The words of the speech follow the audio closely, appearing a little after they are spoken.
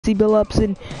Billups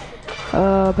and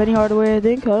Penny Hardaway, I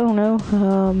think. I don't know.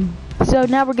 So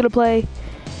now we're gonna play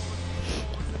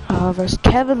versus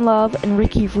Kevin Love and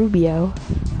Ricky Rubio.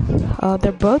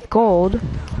 They're both gold.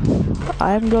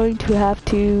 I'm going to have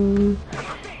to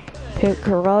pick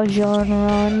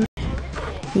Rajon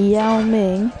Yao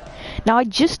Ming. Now I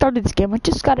just started this game. I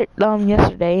just got it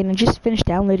yesterday, and I just finished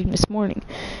downloading this morning.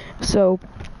 So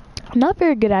I'm not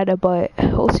very good at it, but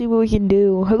we'll see what we can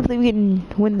do. Hopefully we can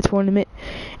win the tournament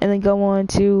and then go on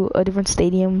to a different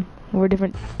stadium or a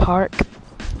different park.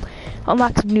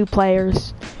 Unlock some new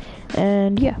players,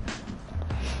 and yeah.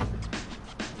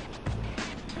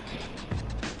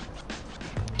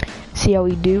 See how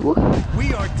we do.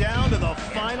 We are down to the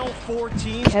final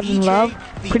 14. Kevin Love,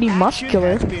 pretty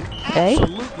muscular, eh?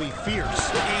 Absolutely fierce.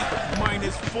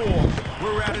 8-4.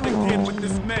 We're at it again with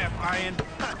this map, Ian.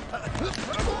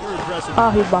 Oh,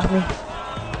 he blocked me.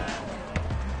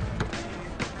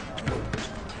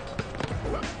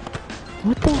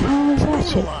 What the hell is that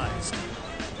shit?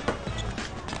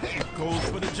 Goes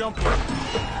for the jumper.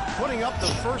 Putting up the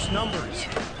first numbers.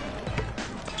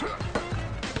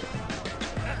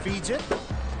 Feeds it.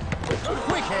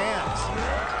 Quick hands.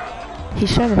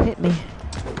 He's trying to hit me.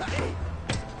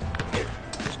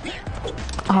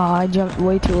 Oh, I jumped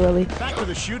way too early.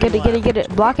 Get it.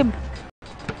 Block him.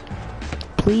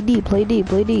 Play D.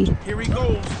 Here he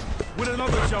goes with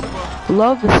another jumper.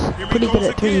 Love is pretty good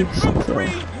at threes. So.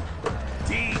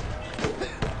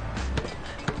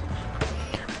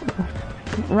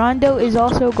 Rondo is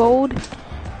also gold.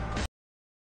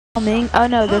 Oh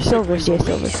no, they're silvers. Yeah,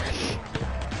 silvers.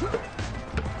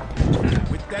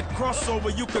 With that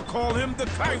crossover, you could call him the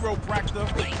chiropractor.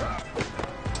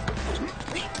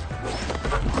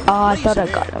 Oh, I thought I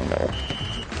got him there.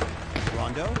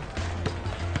 Rondo.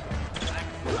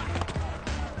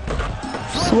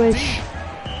 Swish.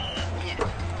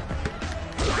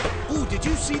 Ooh, did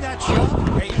you see that shot?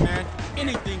 Hey man,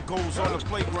 anything goes on the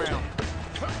playground.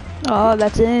 Oh,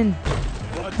 that's in.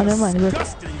 Oh, never mind.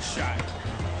 Disgusting shot.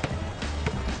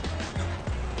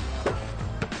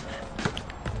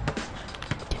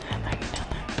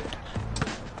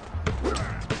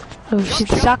 Oh, shit,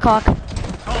 the shot clock.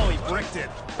 Oh, he bricked it.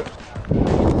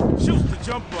 Shoots the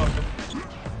jumper.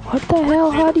 What the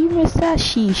hell? How do you miss that?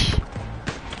 Sheesh.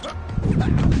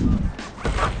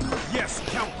 Yes,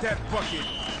 count that bucket.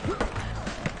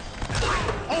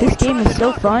 This game is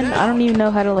so fun. I don't even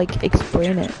know how to like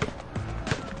explain it.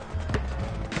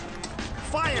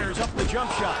 Fires up the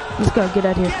jump shot. Let's go. Get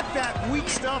out of here. Get that weak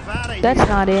stuff out of here. That's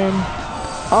not in.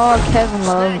 Oh, Kevin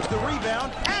Love. The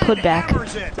rebound Put back.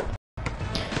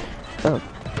 Oh.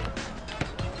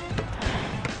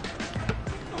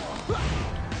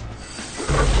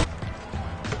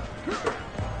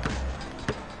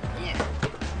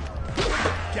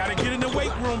 Gotta get in the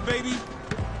weight room, baby.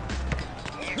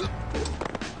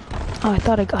 Oh, I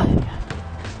thought I got it.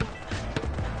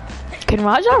 Can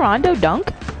Rajon Rondo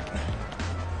dunk?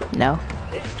 No.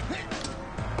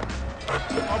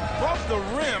 Above the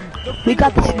rim, We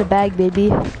got this in the bag, baby.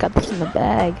 Got this in the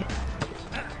bag.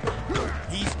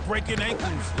 He's breaking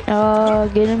ankles. Oh,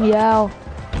 get him, Yao.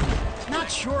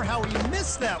 Not sure how he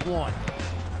missed that one.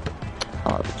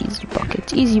 Oh, easy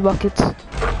buckets. Easy buckets.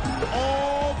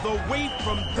 All the way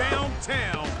from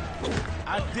downtown.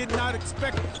 I did not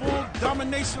expect full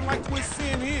domination like we're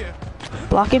seeing here.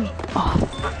 Block him. Oh.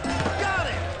 Got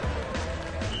it.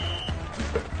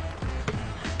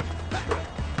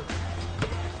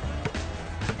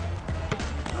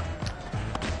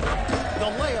 The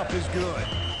layup is good.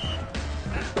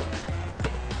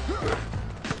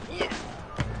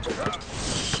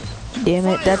 Damn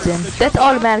it, that's in. That's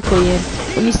automatically in.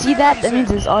 When you see that, that means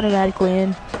it's automatically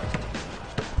in.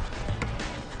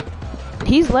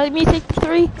 He's letting me take the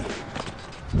three?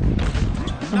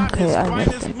 Okay, I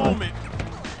missed it.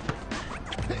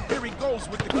 Here he goes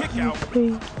with the kick out.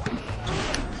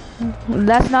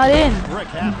 That's not in.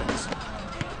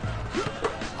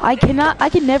 I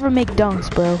can never make dunks,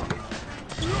 bro.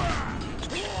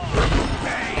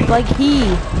 Like he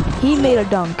made a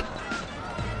dunk.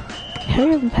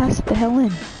 Hurry up and pass it the hell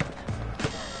in.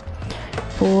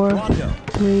 4,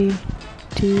 3,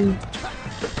 2.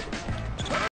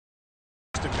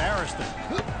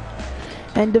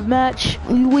 End of match.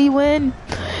 We win.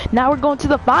 Now we're going to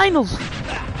the finals.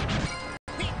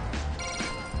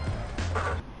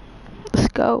 Let's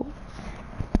go.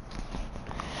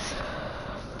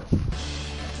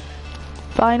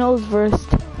 Finals versus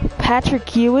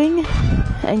Patrick Ewing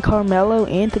and Carmelo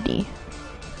Anthony.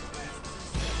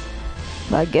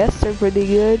 I guess they're pretty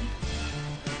good.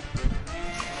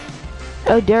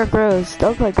 Oh, Derrick Rose.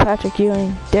 Don't look like Patrick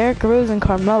Ewing. Derrick Rose and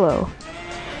Carmelo.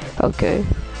 Okay.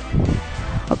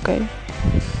 Okay.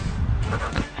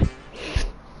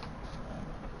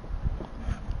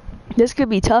 This could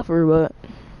be tougher, but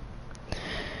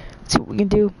let's see what we can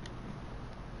do.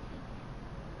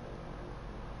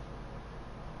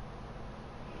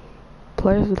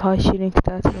 Players with high shooting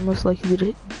stats are most likely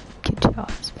to get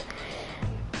jobs.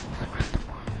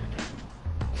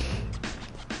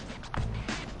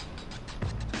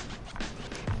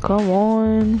 Come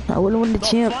on, I wouldn't win the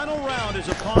champ.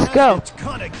 Let's go. It's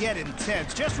gonna get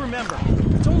intense. Just remember,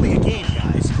 it's only a game,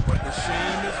 guys. The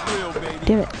shame is real, baby.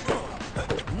 Damn it.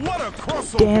 What a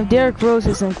crossover. Damn, Derrick Rose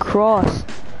is in cross.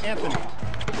 Anthony.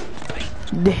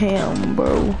 Damn,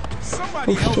 bro.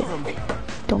 Somebody Oh help shit. him.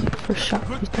 Don't get first shot.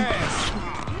 Good Please don't. pass.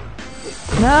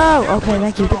 No! Okay,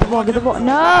 thank you. Get the ball, get the ball.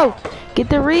 No! Get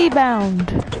the rebound.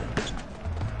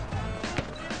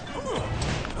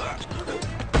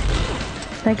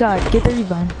 Thank God, get the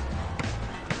rebound.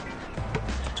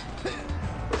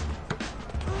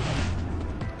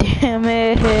 Damn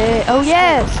it. Oh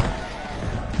yes!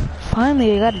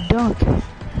 Finally, I got a dunk.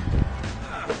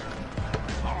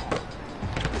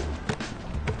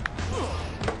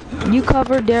 You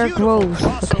cover Derrick Rose.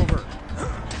 Okay.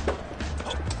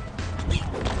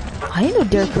 I didn't know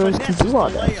Derrick Rose can do all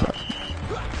that.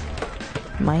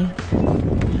 Mine.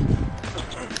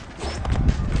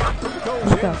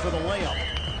 Let's go. For the layup.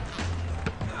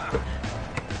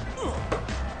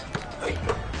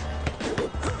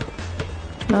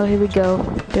 Oh, here we go.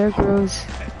 Derrick Rose.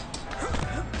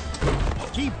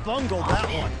 He bungled that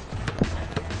one.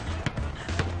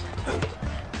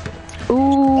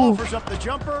 Ooh. Offers up the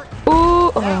jumper.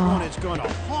 Ooh. That one Oh. is gonna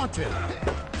haunt him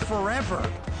forever.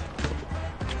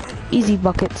 Easy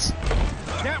buckets.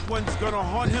 That one's gonna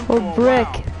haunt him for Oh, a brick.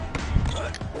 while.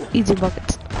 Easy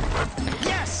buckets.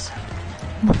 Yes.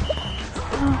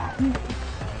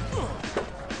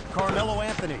 Carmelo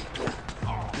Anthony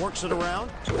works it around.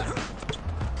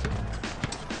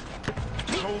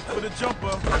 Goes for the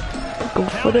jumper. Go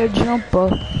for the jumper.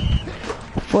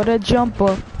 For the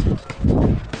jumper.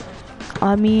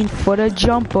 I mean, for the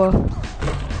jumper.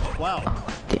 Wow.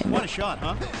 Damn What a it. shot,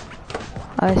 huh?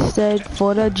 I said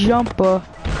for the jumper.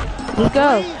 Let's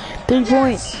go. 3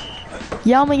 points.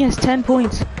 Yao Ming has 10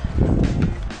 points.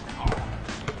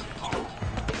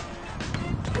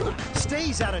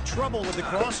 Stays out of trouble with the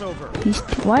crossover.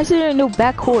 Why is there no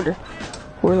backcourt?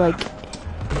 Or like,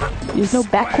 there's no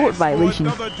backcourt violation.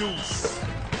 Another deuce.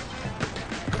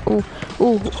 Ooh,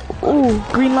 ooh, ooh,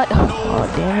 green light.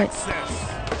 Oh, damn it. Access.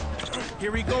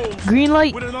 Here he goes. Green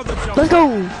light. With another jumper. Let's go.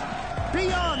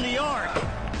 Beyond the arc.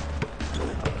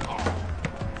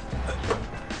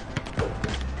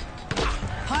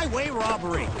 Highway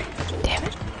robbery. Damn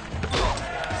it.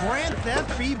 Grand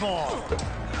Theft B-ball.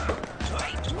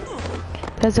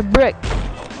 That's a brick.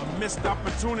 A missed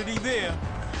opportunity there.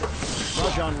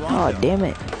 Rajon Oh, Rondo. damn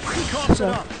it. He coughs it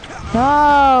up.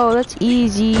 No, that's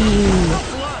easy.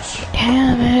 Flush.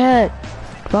 Damn it.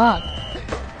 Fuck.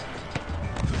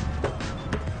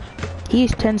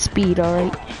 He's 10 speed,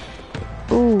 alright.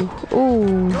 Ooh,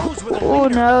 ooh. Oh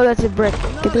no, that's a brick.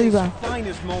 Get the rebound.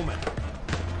 Finest moment.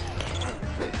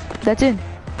 That's in.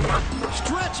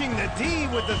 Stretching the D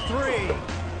with the 3.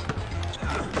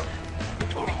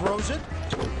 Throws it.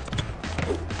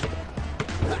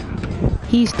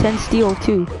 He's 10 steal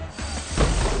too.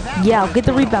 That Yao, one get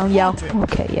the is gonna rebound, Yao. haunt him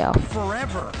Okay, Yao.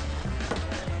 Forever.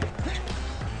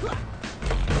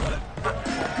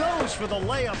 Goes for the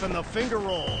layup and the finger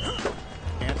roll.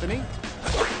 Anthony.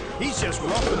 He's just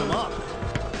roughing him up.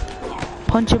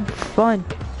 Punch him for fun.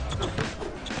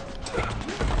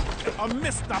 A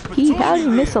missed opportunity. How did he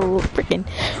miss a there. freaking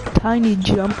tiny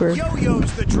jumper?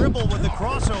 Yo-yos the dribble with the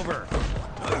crossover.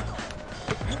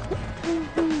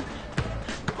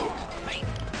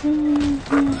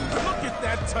 Look at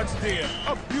that touch there.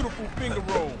 A beautiful finger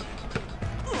roll.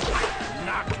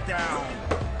 Knocked down.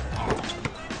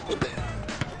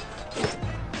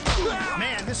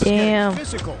 Man, this Damn.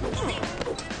 is getting physical.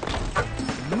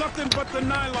 Nothing but the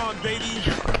nylon, baby.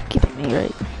 Get me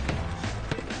right.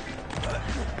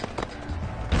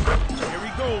 Here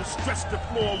he goes. Stretch the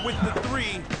floor with the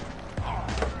 3.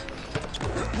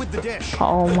 With the dish.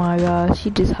 Oh my gosh, he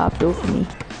just hopped over me.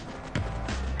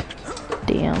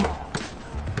 Damn.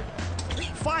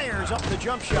 Fires up the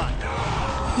jump shot.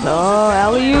 No,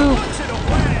 alley-oop. Puts it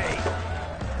away.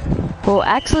 Well,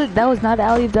 actually, that was not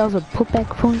alley-oop. That was a putback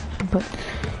point, but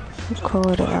we'll call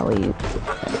it an alley-oop.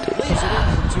 Lays it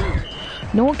in for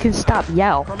 2. No one can stop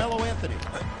Yao. Carmelo Anthony.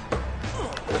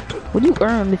 What do you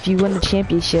earn if you win the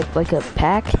championship? Like a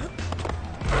pack? He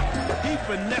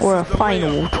finesses Or a the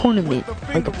final layup tournament? with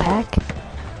the Like a finger pack?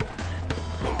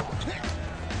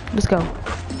 Let's go.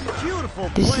 Beautiful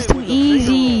This play is too with the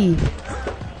finger easy.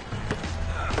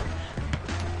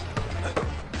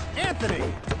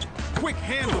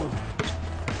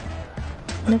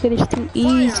 Look at it, it's too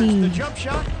easy. The jump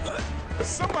shot.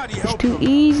 Somebody It's help too him.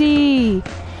 easy.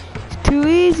 It's too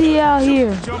easy out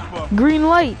here. Jumper. Green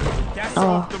light. That's Oh.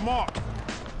 off the mark.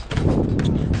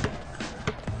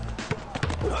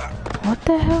 What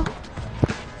the hell?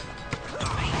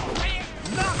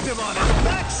 Knocked him on his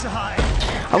backside.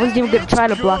 I wasn't even gonna try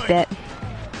to block that.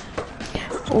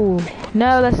 Oh,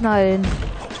 no, that's not in.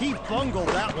 He bungled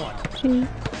that one.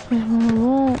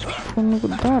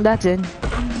 That's in.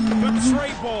 The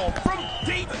tray ball from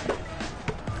deep.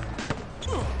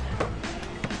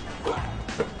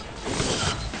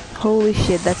 Holy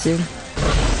shit, that's in.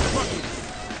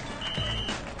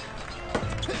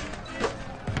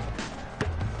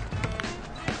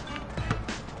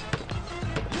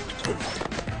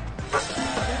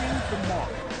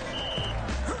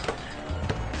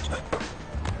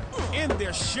 And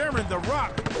they're sharing the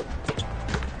rock.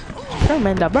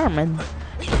 Sherman the Berman.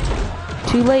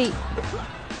 Too late.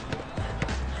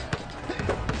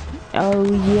 Oh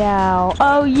yeah.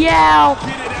 Oh yeah.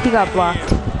 He got blocked.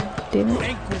 Didn't it?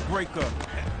 Ankle breaker.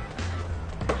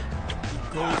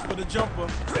 Goes for the jumper.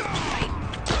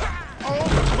 Oh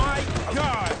my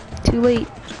God. Too late.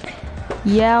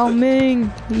 Yao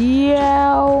Ming.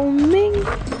 Yao Ming.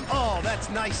 Oh, that's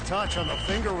nice touch on the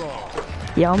finger roll.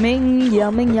 Yao Ming.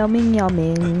 Yao Ming. Yao Ming. Yao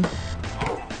Ming.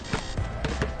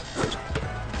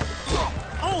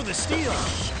 Oh, the steal.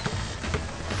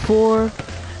 4,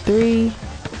 3,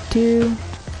 2,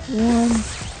 1.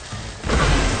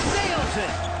 Nails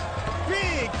it.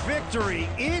 Big victory.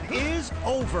 It is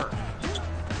over.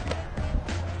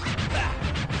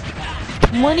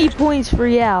 20 points for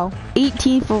Yao.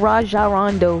 18 for Raja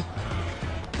Rondo.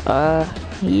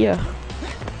 Yeah.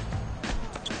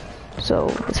 So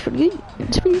it's pretty good.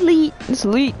 It's pretty elite. It's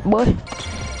elite, boy.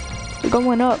 We're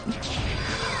going up.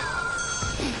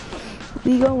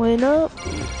 We going up.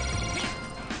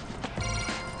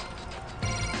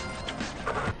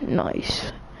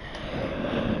 Nice.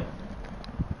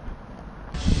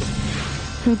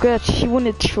 Congrats, you won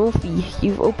a trophy.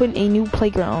 You've opened a new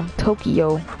playground,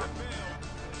 Tokyo.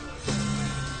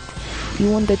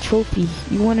 You won the trophy.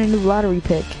 You won a new lottery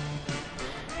pick.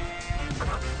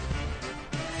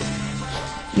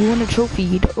 You won a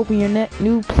trophy to open your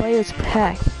new players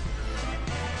pack.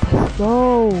 Let's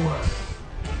go.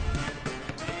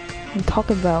 I'm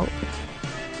talking about.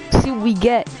 Let's see what we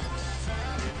get.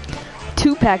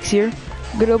 2 packs here.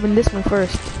 I'm gonna open this one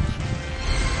first.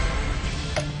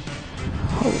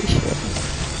 Holy shit.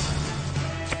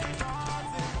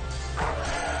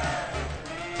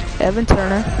 Evan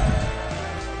Turner.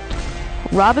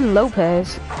 Robin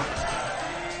Lopez.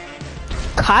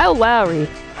 Kyle Lowry.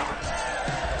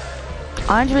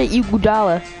 Andre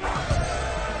Iguodala.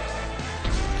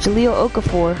 Jahlil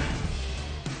Okafor.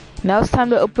 Now it's time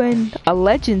to open a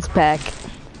Legends pack.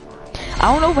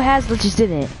 I don't know if it has Legends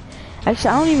in it.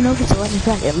 Actually, I don't even know if it's a Legends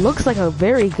pack. It looks like a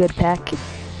very good pack.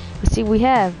 Let's see what we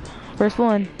have. First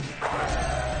one.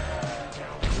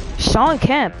 Sean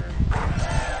Kemp.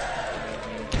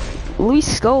 Luis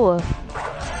Scola.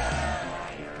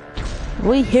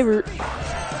 Lee Hibbert.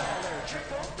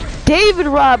 David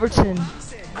Robertson.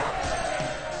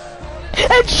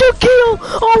 And Shaquille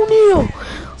O'Neal.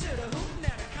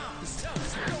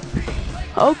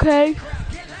 Okay.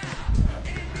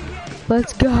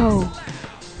 Let's go.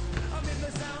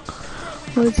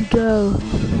 Let's go.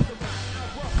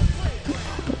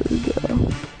 Let's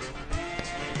go.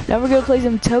 Now we're gonna play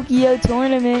some Tokyo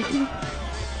tournament.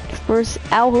 First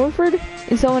Al Horford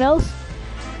and someone else.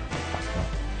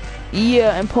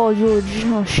 Yeah, and Paul George.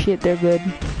 Oh shit, they're good.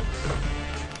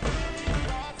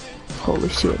 Holy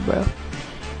shit, bro.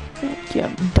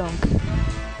 Yeah, dunk.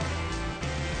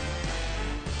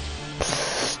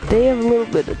 They have a little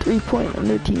bit of 3-point on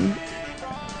their team.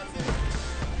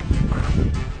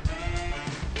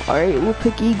 Alright, we'll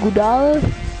pick Iguodala.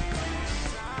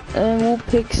 And we'll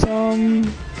pick some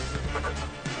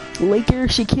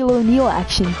Lakers Shaquille O'Neal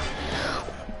action.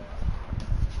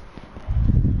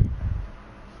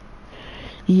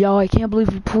 Yo, I can't believe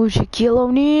we pulled Shaquille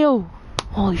O'Neal.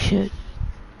 Holy shit.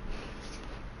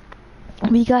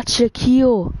 We got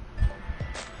Shaquille.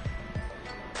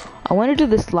 I want to do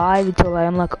this live until I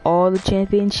unlock all the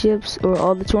championships or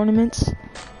all the tournaments.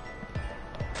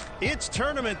 It's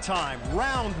tournament time,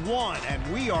 round 1,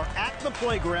 and we are at the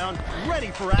playground, ready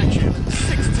for action.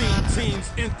 16 teams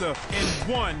enter, and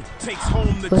 1 takes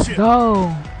home the Let's chip.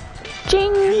 go.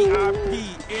 Ching. VIP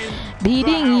in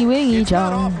Beating wingy It's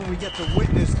not John. often we get to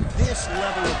witness this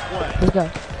level of play. Let's go.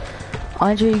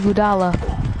 Andre Iguodala.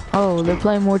 Oh, they're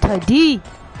playing more tight. D.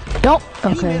 Don't. He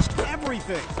Okay. missed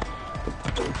everything.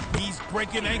 He's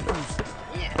breaking ankles.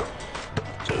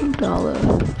 Dollar.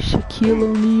 Shaquille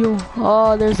O'Neal.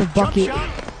 Oh, there's a bucket.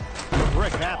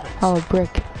 Brick happens. Oh, a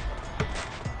brick.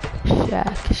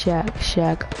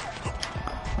 Shaq.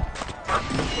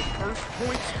 First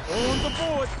points on the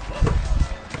board.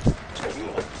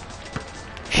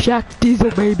 Shaq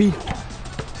Diesel, baby.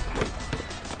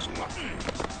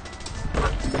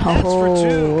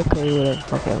 Oh, okay,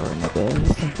 whatever, nigga.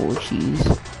 Simple cheese.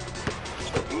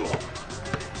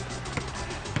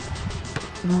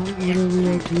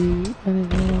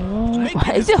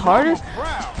 Is it harder?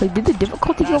 Like, did the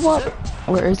difficulty go up?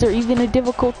 Or is there even a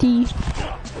difficulty?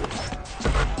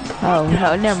 Oh,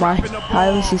 no, never mind.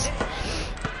 I was just...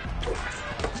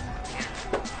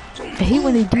 I hate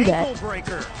when they do that.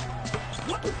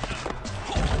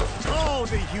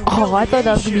 Oh, I thought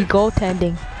that was gonna be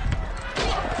goaltending.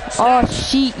 Oh,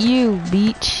 shit, you,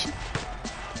 beach.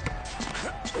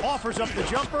 Offers up the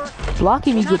jumper.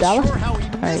 Blocking me, good, Alec.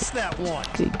 Alright.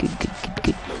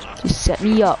 Good. Just set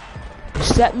me up.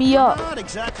 Set me up. Not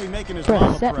exactly making his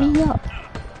Bruh, set me up.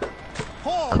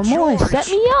 Come on, set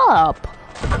me up.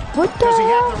 What the Does he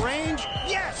hell? have the range?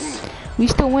 Yes. We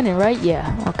still winning, right?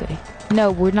 Yeah, okay.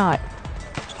 No, we're not.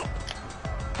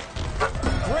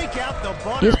 Break out the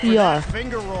butter. Yes, we are.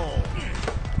 Finger roll.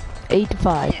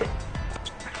 8-5.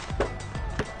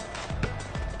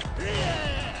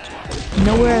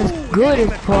 Nowhere as good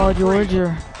as Paul George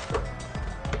or...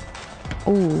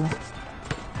 Ooh.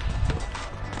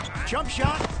 Jump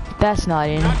shot. That's not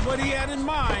in. Not what he had in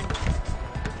mind.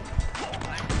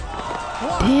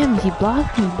 Damn, he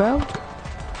blocked me, bro.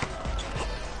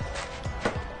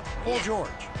 Paul George.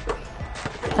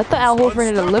 I thought Al Horford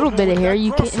had a little bit of hair.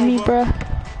 You kidding me, bro?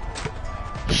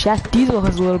 Shaq Diesel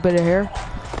has a little bit of hair.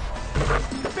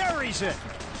 Buries it.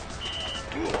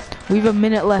 We have a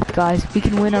minute left, guys. We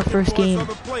can win our first game.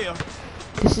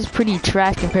 This is pretty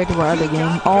trash compared to our other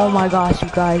game. Oh my gosh, you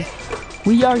guys.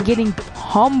 We are getting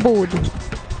humbled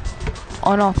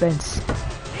on offense.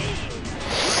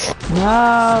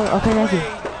 No. Okay, thank you.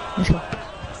 Let's go.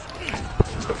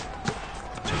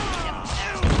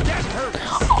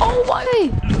 Oh my.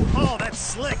 Oh, that's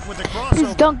slick with the crossover.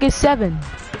 His dunk is 7.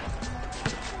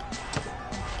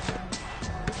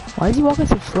 Why is he walking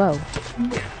so slow?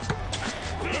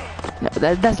 No,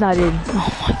 that's not in. Oh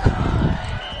my god.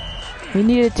 We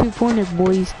need a 2-pointer,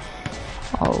 boys.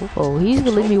 Oh, he's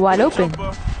gonna leave me wide open.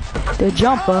 The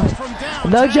jumper.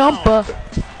 The jumper.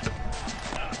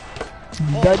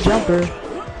 The jumper.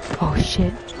 Oh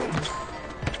shit.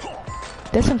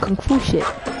 That's some kung fu shit.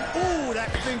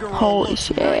 Holy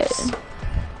shit.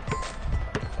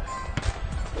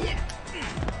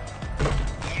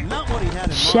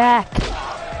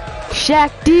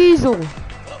 Shaq Diesel.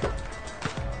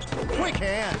 Quick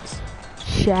hands.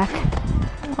 Shaq.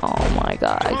 Oh my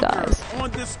god, guys.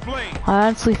 I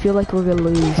honestly feel like we're gonna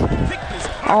lose.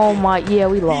 Oh my, yeah,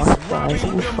 we lost, guys.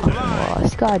 We fucking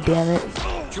lost. God damn it.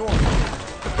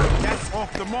 That's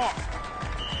off the mark.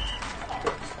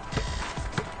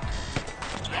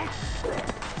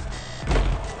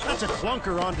 That's a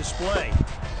clunker on display.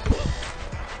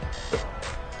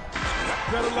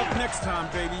 Better luck next time,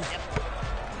 baby.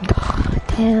 God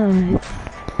damn it.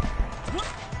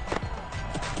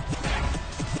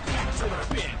 To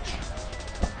the bench.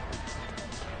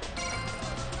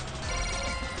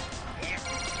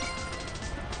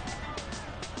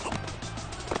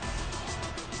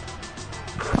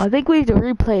 I think we have to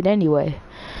replay it anyway.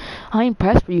 I ain't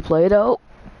pressed replay though.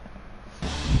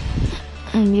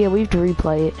 Yeah, we have to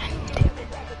replay it. Damn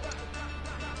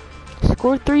it.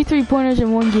 Scored 3 3-pointers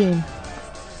in one game.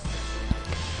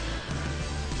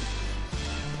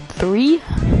 3?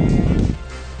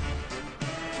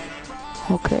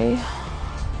 Okay.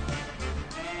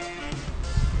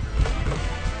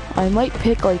 I might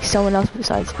pick like someone else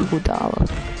besides Iguodala.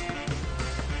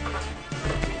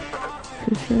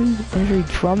 Andrew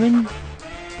Drummond.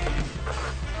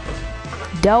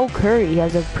 Del Curry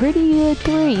has a pretty good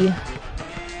 3.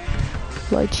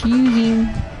 Let's use him.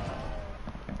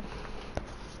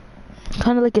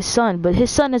 Kind of like his son, but his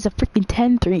son has a freaking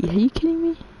 10-3. Are you kidding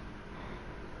me?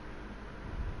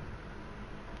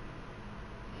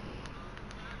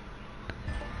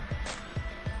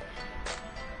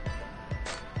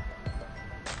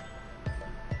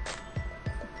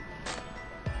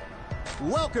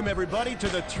 Welcome everybody to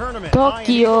the tournament.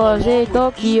 Tokyo,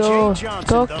 Tokyo,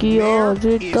 Tokyo, Tokyo,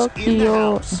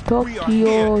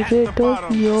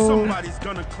 Tokyo. Somebody's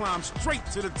gonna climb straight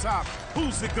to the top.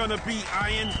 Who's it gonna be,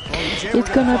 Ian? It's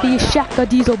gonna be Shaq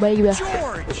Diesel, baby.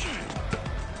 George.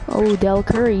 Oh, Del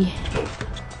Curry.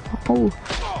 Oh,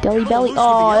 Deli Belly.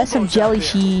 Oh, that's some jelly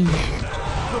cheese.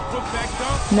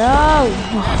 No.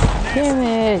 Oh, damn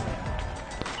it.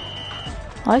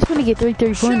 I just want to get 3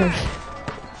 3-pointers.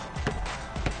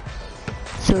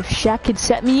 So Shaq can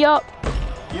set me up.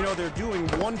 You know, they're doing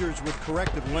wonders with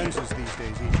corrective lenses these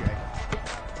days, EJ.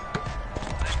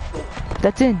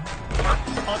 That's in.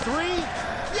 A three?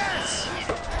 Yes!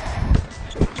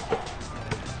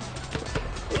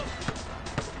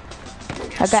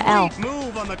 I got Al. Sweet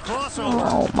move on the crossover.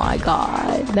 Oh my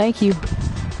god. Thank you.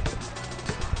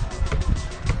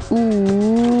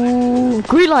 Ooh.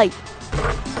 Green light.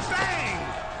 Bang!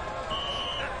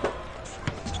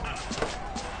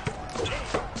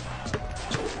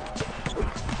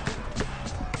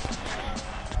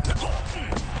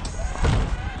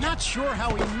 Not sure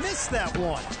how he missed that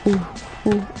one. Ooh.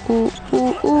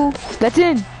 That's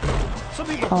in. Some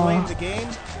people blame the game.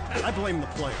 I blame the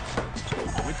player.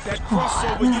 With that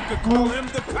crossover, you could call him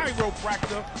the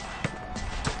chiropractor.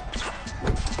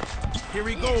 Here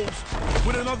he goes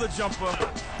with another jumper.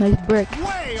 Nice brick.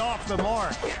 Way off the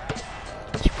mark.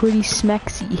 It's pretty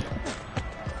smexy.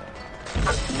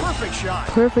 Perfect shot.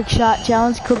 Perfect shot.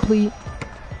 Challenge complete.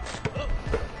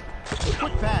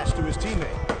 Quick pass to his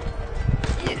teammate.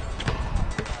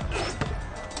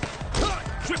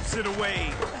 Trips it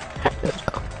away.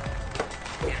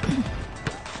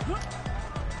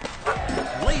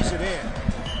 Lays it in.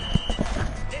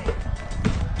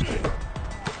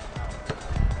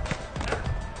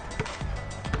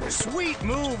 Sweet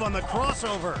move on the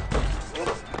crossover.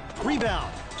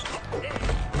 Rebound.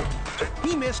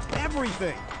 He missed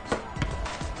everything.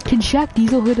 Can Shaq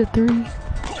Diesel hit a 3?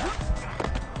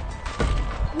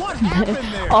 What happened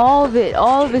there? All of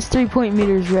his 3-point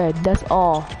meters red. That's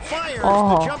all. Fires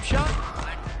Oh. the jump shot.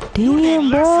 Damn,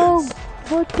 bro.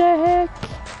 What the heck?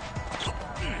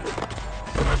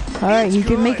 Alright, you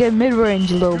can make it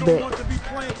mid-range a little You bit. don't want to be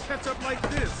playing catch up like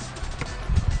this.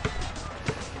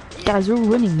 Guys, we're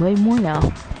winning way more now.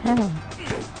 Hell.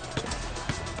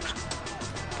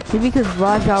 Maybe because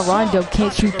Raja Rondo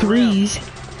can't shoot 3s.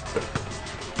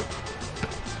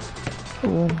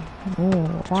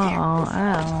 Wow,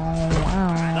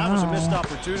 That was a missed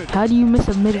opportunity. How do you miss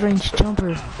a mid-range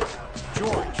jumper?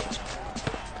 George.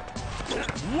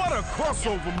 What a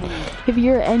crossover move. If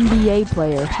you're an NBA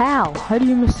player, how? How do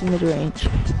you miss the mid-range?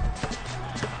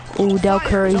 Oh, Del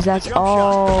Curry's, that's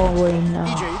all way now.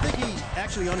 EJ, you think he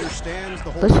actually understands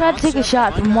the whole Let's try to take a concept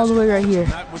shot behind from all the way basketball? right here.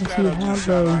 Not with Let's that see ugly how shot,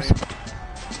 goes.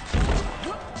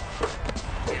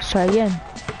 Let's try again.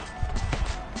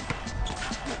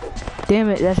 Damn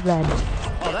it, that's bad.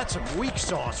 Oh, that's some weak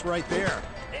sauce right there.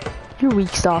 You're weak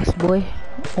sauce, boy.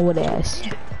 Old ass.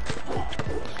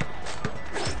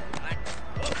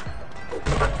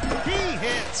 He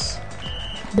hits.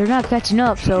 They're not catching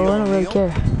up, so I don't really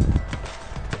care.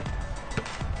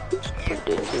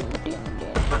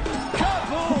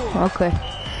 Kaboom! Okay.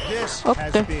 This has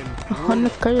Okay. been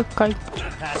Okay.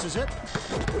 passes it.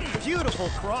 Beautiful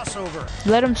crossover.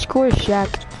 Let him score, Shaq.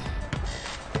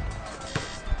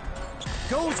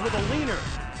 Goes with a leaner.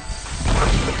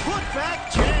 Put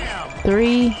back jam.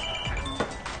 3.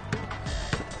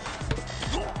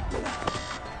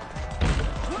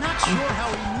 Not sure how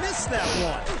he missed that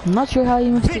one. I'm not sure how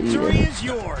you missed it Victory either. is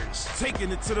yours.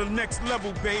 Taking it to the next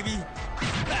level, baby.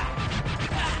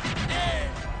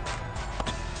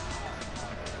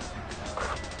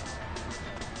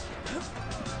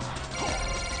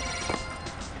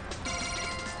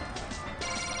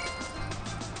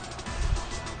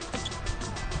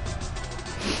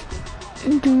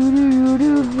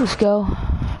 Let's go.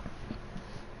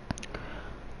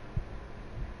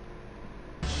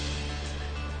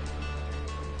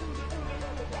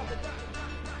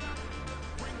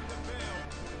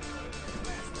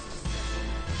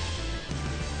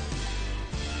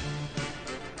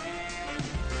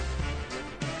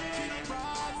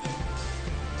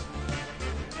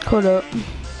 Hold up.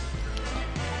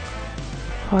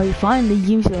 Alright, finally,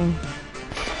 game zone.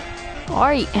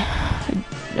 Alright.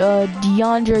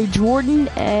 DeAndre Jordan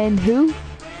and who?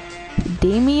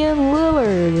 Damian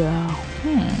Lillard.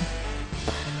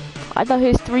 I thought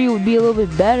his 3 would be a little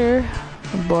bit better,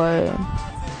 but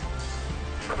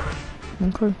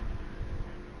okay.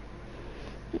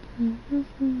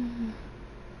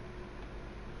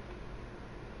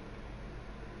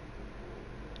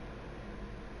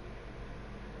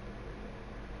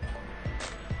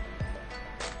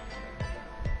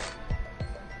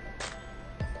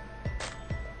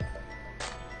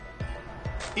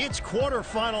 It's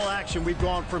quarterfinal action. We've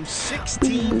gone from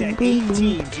 16 to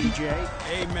 18, TJ.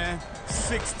 Hey, man.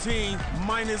 16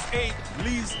 minus 8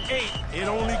 leaves 8. It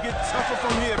only gets tougher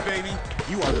from here, baby.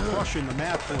 You are crushing the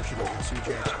math portion of this,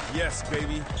 CJ. Yes,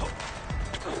 baby.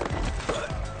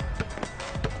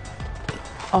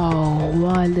 Oh,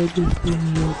 why did this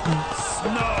thing open?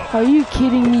 snub. Are you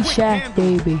kidding me, Shaq,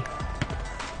 baby?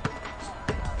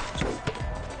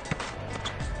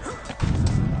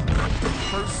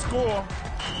 First score.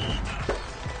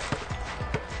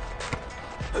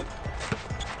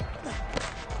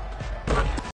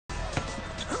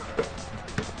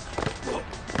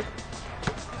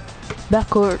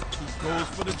 Backcourt. He goes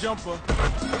for the jumper.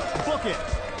 Book it.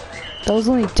 That was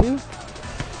only 2.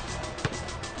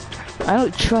 I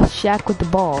don't trust Shaq with the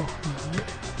ball.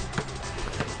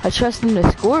 I trust him to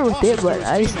score with it, but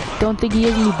I just don't think he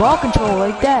has any ball control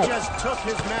like that. Just took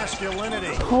his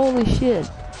masculinity. Holy shit.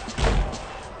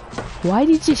 Why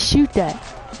did you shoot that?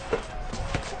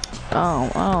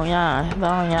 Oh yeah,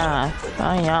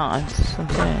 I'm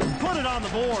saying. Put it on the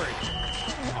board.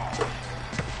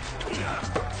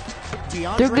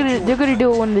 They're gonna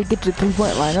do it when they get to the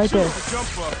 3-point line, right there. The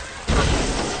jumper.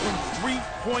 From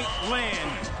 3-point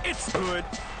land. It's good.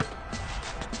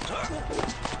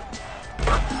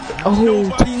 Oh,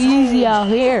 too easy out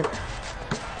here.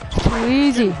 Too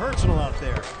easy. Personal out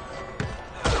there.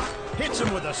 Hits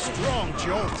him with a strong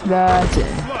jolt. That's it.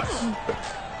 Flush.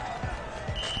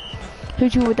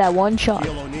 Hit you with that one shot.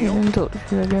 Shaquille O'Neal. He drills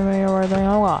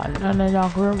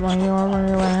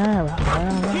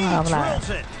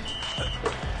it.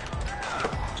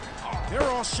 They're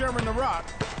all sharing the rock.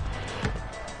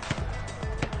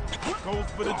 Goes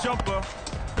for the jumper.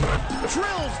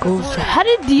 Drills the three. How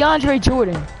did DeAndre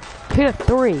Jordan hit a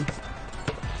 3?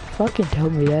 Fucking tell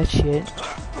me that shit.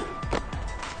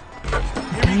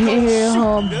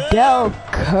 Damn, Del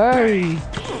Curry.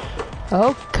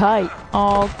 Okay.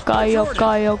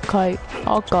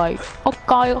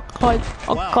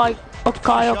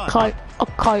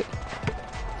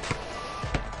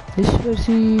 This was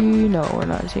no, we're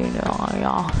not seeing it. Oh,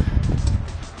 yeah.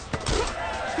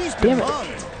 Damn it.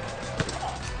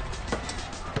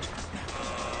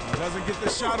 Doesn't get the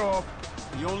shot off.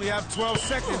 You only have 12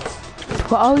 seconds.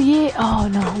 Oh yeah. Oh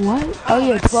no. What? Oh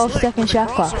yeah. 12-second shot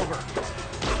clock.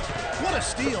 What a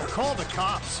steal. Call the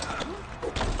cops.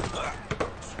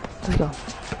 Let's go.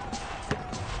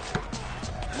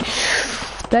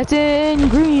 That's in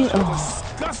green. Oh,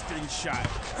 Disgusting shot.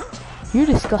 you're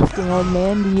disgusting, old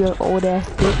man. You old ass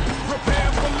dick.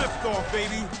 Prepare for liftoff,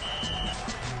 baby.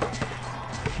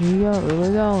 Here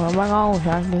we go. Oh my god.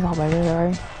 Sáng đi học bài đây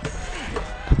rồi.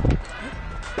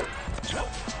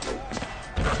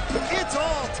 It's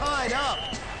all tied up.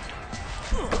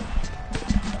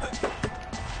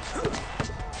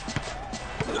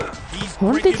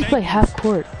 Why don't they just play half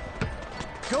court?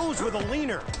 Goes with a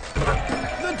leaner.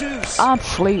 The deuce. I'm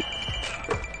asleep.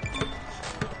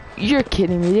 You're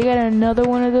kidding me. They got another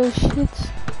one of those shits?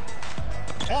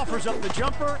 Offers up the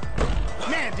jumper.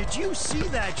 Man, did you see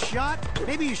that shot?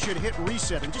 Maybe you should hit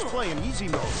reset and just play in easy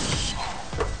mode.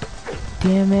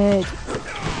 Damn it.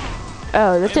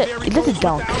 Oh, that's a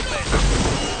dunk.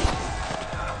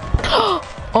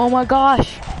 Oh my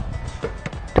gosh.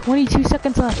 22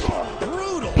 seconds left.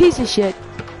 Brutal. Piece of shit.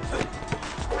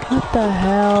 What the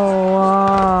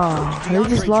hell? They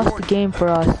just lost the game for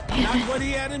us. Not what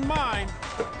he had in mind.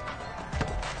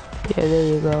 Yeah, there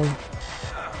you go.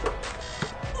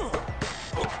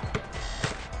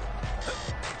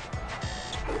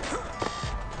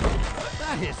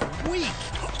 That is weak.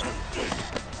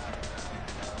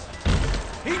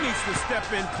 He needs to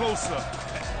step in closer.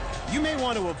 You may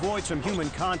want to avoid some human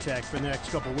contact for the next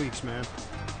couple weeks, man.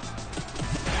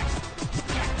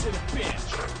 Back to the bench.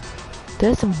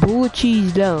 That's some bull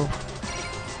cheese though.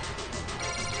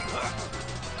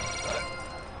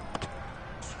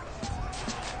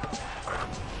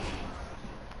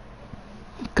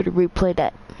 Could have replayed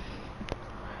that.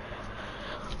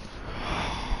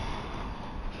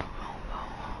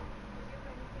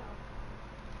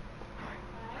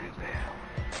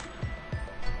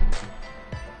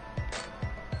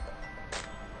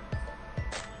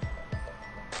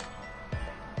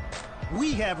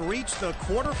 We have reached the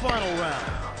quarterfinal round.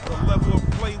 The level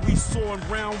of play we saw in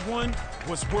round 1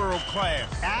 was world class.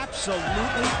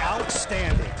 Absolutely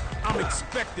outstanding. I'm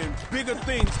expecting bigger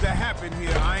things to happen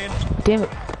here, Iron. Damn it.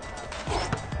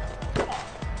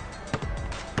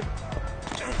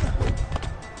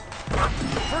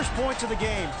 First points of the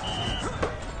game.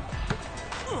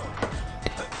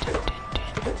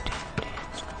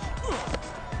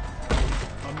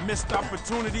 A missed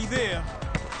opportunity there.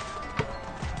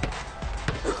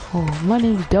 Oh, my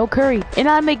name's Del Curry, and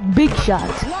I make big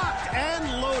shots. Locked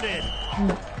and loaded.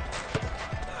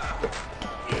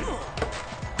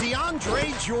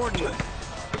 DeAndre Jordan.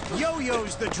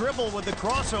 Yo-yos the dribble with the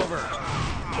crossover.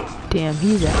 Damn,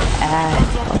 he's an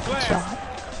ass On the fucking glass. shot.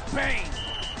 Bang.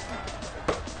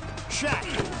 Shaq.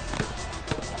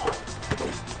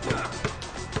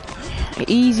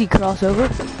 Easy crossover.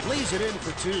 Lays it in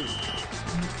for 2.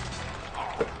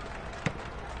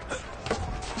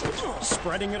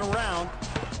 Spreading it around.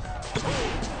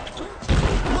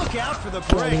 Look out for the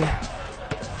break.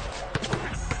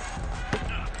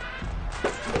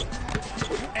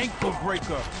 Ankle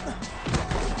breaker.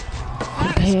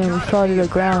 Damn, we fall to the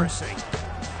ground.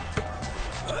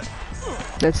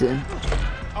 That's it.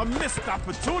 A missed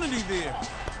opportunity there.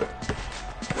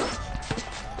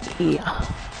 Yeah.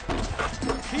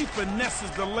 He finesses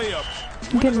the layup.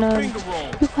 Good With a enough. finger roll.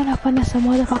 You gonna finesse the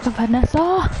motherfucking finesse.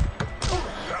 Oh.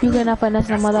 You gonna finesse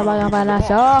the motherfucking finesse.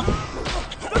 Oh.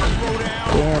 Throw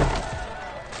down. Yeah.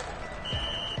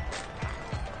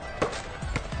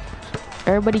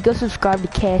 Everybody go subscribe to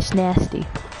Cash Nasty.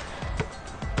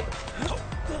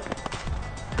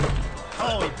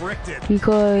 Oh, he bricked it.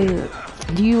 Because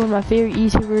you are my favorite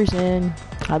YouTubers and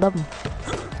I love them.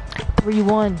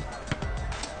 3-1.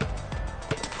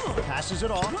 Passes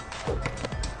it off.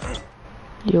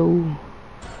 Yo.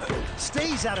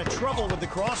 Stays out of trouble with the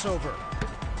crossover.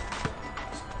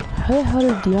 How the hell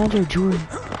did DeAndre Jordan?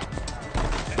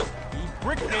 He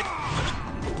bricked it.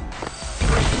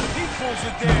 He pulls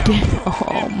it down.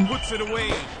 Damn. And puts it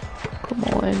away. Come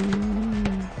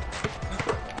on.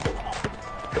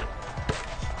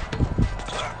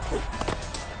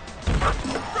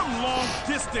 From long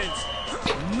distance.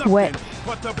 Nothing Wet.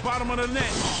 but the bottom of the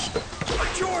net.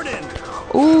 Jordan.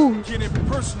 Ooh. Getting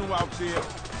personal out there.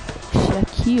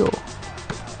 Shaquille.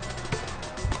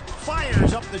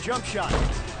 Fires up the jump shot.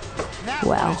 That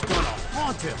Wow. one is going to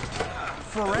haunt him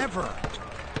forever.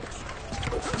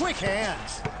 Quick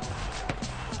hands.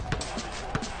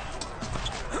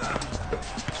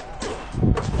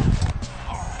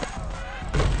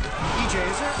 EJ,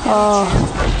 is there any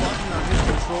chance the button on his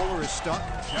controller is stuck?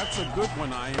 That's a good one,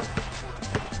 Ian.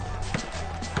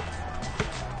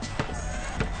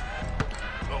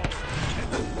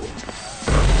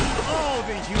 Oh,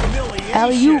 the humiliation.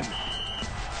 Alley-oop.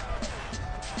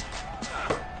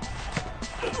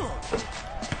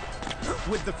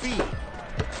 With the feed.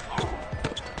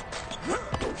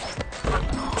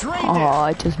 Drained Oh,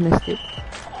 I just missed it.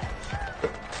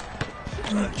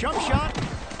 it. Jump shot.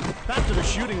 Back to the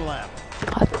shooting lab.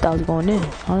 I thought I was going in,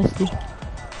 honestly.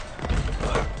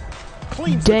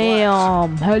 Cleans the glass.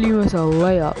 Damn, how do you miss a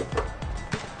layup?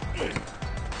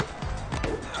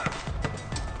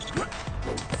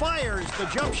 Fires the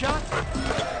jump shot.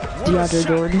 What a DeAndre shot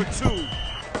Jordan. for 2.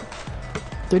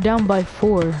 They're down by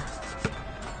 4.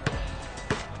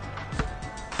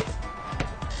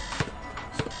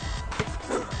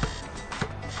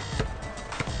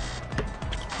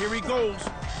 Here he goes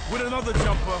with another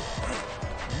jumper.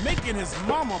 Making his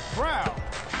mama proud.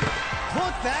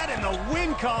 Put that in the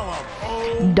win column.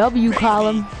 Oh, W baby,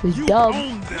 column is you dub.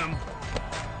 owned them.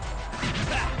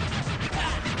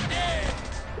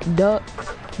 Dub.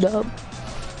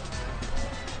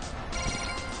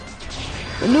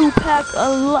 The new pack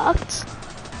unlocked.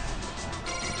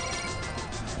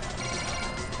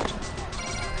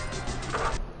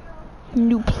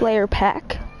 New player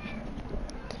pack.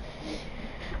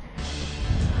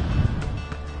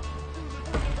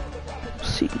 Let's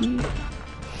see.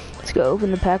 Let's go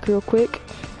open the pack real quick.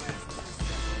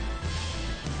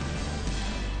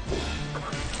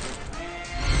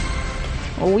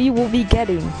 We will be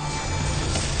getting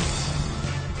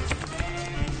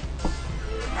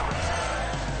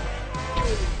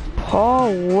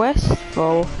Paul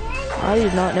Westphal. I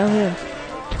did not know him.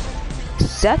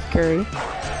 Seth Curry.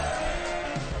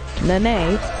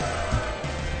 Nene.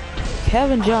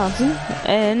 Kevin Johnson.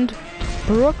 And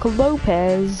Brooke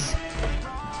Lopez.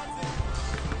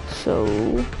 So,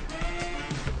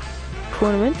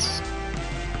 tournaments.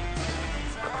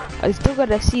 I still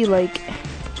gotta see, like,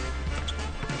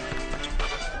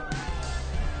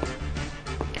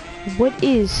 what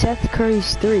is Seth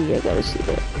Curry's 3? I gotta see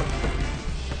that.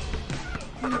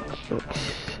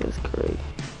 Seth Curry.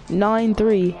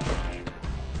 9-3.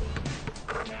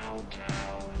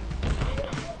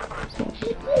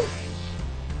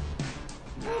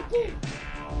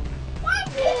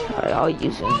 Alright, I'll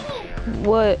use him.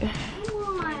 What?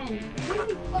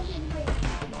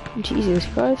 Jesus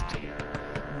Christ.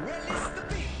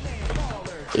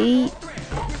 8.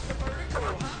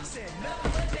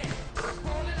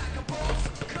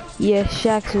 Yeah,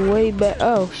 Shaq's way better.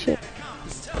 Oh, shit.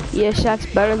 Yeah, Shaq's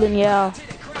better than Yao.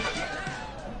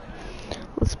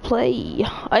 Let's play.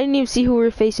 I didn't even see who we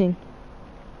were facing.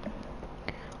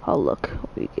 Oh, look.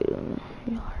 We get him.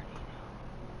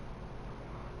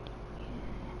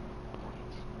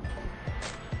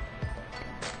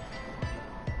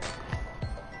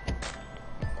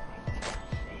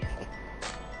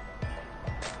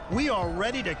 We are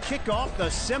ready to kick off the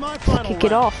semifinal Kick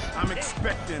it round. off. I'm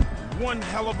expecting one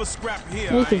hell of a scrap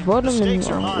here. Nathan Vodeman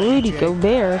and Rudy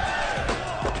Gobert.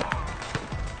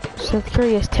 Seth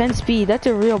Curry has 10 speed. That's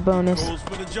a real bonus. Goes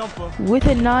for the jumper. With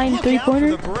a 9 Look out for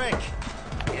three-pointer. the brick.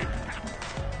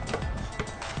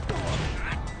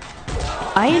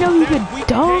 I didn't know he could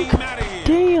dunk. Came outta here.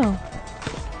 Damn.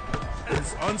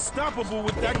 It's unstoppable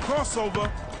with that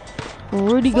crossover.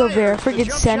 Rudy Gobert, Fires the freaking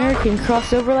jump center, shot. can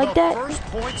cross over like The that. first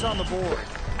points on the board.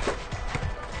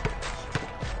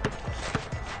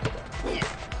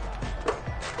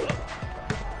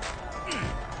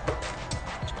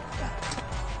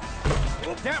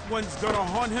 That one's gonna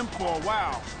haunt him for a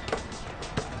while.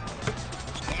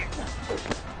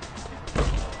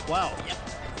 Wow,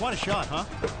 quite a shot, huh?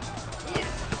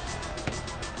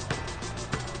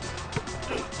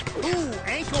 Ooh,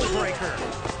 ankle breaker.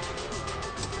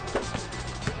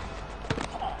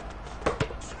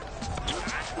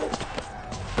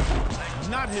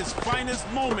 Not his finest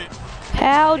moment.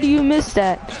 How do you miss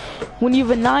that when you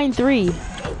have a 9-3?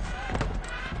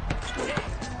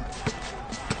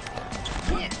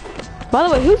 By the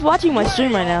way, who's watching my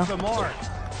stream right now? Off the mark.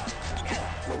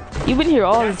 You've been here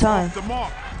all the That's time. off the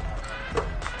mark.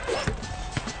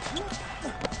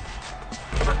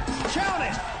 Count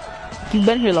it. You've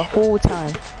been here the whole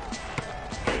time.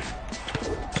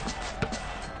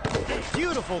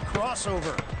 Beautiful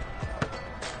crossover.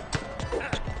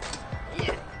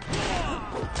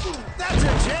 That's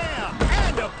a jam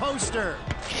and a poster.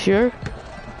 Sure.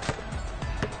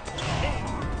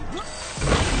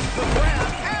 The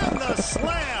grab and the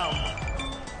slam.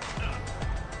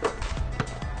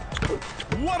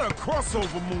 What a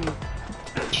crossover move.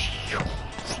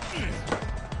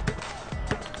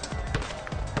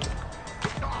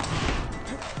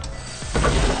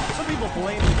 Some people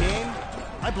blame the game.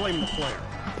 I blame the player.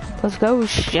 Let's go,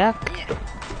 Shaq.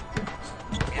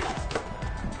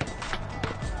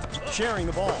 Sharing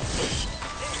the ball.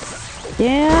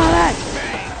 Yeah, that.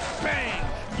 Bang,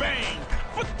 bang, bang.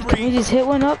 For Can three. we just hit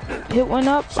one up? Hit one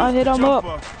up. I hit him up.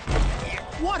 Jumper.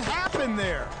 What happened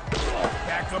there?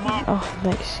 Back him up. Oh,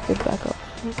 nice. Good backup.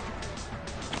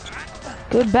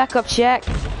 Good backup, Shaq.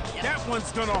 That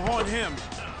one's gonna haunt him.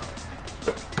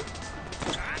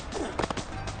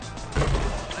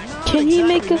 Not Can he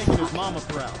make exactly us- making his mama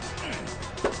proud.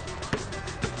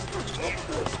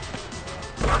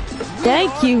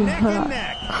 Thank We you. are neck and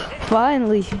neck.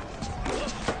 Finally.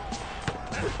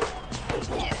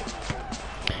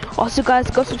 Also, guys,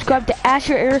 go subscribe to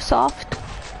Asher Airsoft.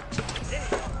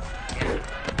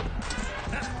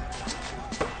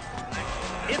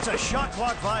 It's a shot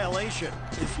clock violation.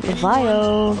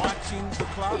 Vio. Watching the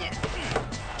clock.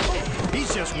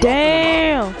 He's just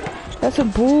Damn. That's a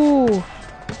bull.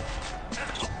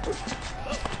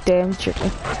 Damn chicken.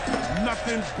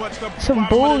 Nothing but the Some bottom of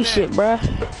the bullshit, net.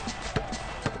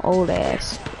 bruh. Old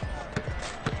ass.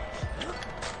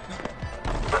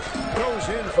 goes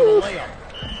in for the layup.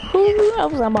 Who I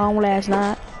was on my own last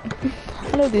night.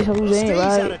 I know this whole ain't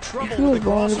right. She was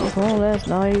going to the phone last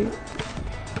night.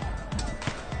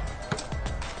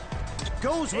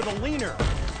 Goes with a leaner.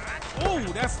 Oh,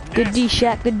 that's Good nasty. D,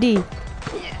 Shaq. Good D.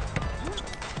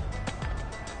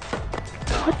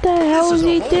 What the hell is is a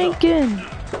he holdup. thinking?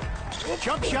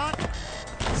 Jump shot.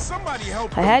 Somebody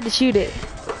help I him. had to shoot it.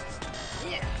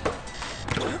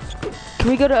 Can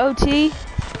we go to OT?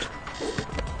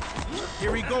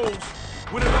 Here he goes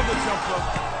with another jumper.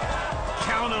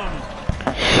 Count him.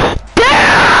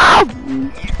 Damn!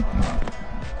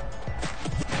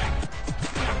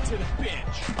 Back to the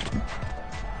bench.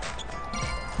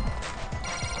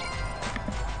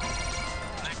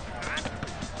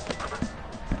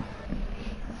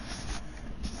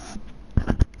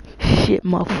 Shit,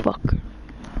 motherfucker.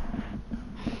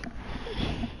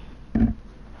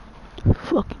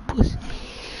 Fucking pussy.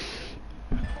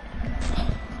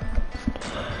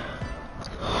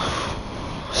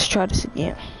 Let's try this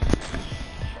again.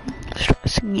 Let's try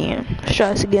this again. Let's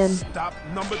try this again. Stop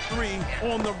number 3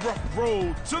 on the rough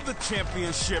road to the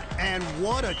championship. And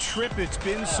what a trip it's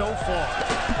been so far.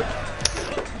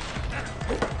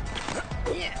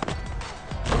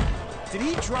 Did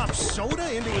he drop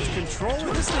soda into his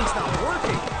controller? This thing's not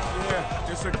working. Yeah,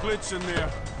 there's a glitch in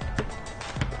there.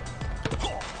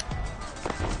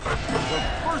 The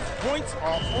first points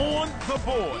are on the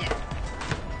board.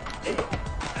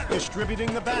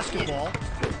 Distributing the basketball.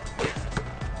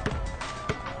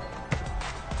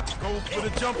 Goes for the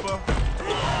jumper.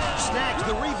 Snags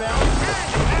the rebound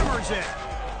and hammers it.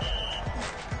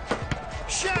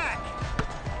 Shaq.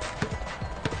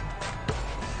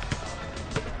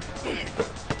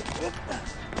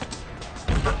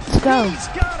 Let's go. He's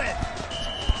got it.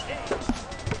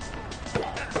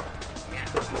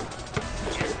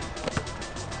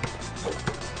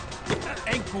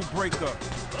 breaker.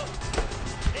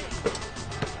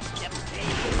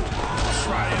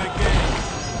 Try it again.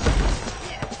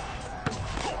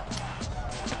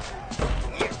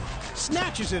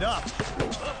 Snatches it up.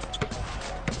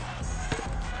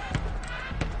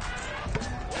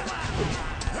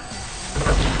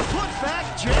 Put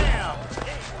back jam.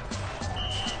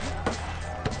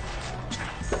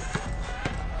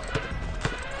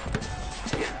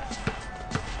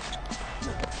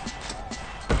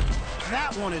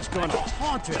 That one is going to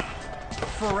haunt him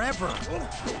forever.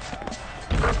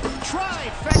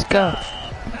 Let's go.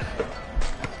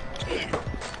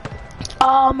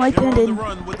 Oh, my tendon.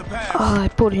 Oh, I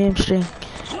pulled a hamstring.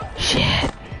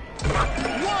 Shit.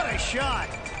 What a shot.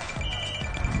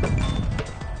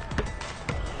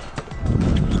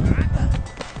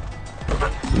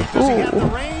 Does he have the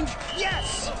range?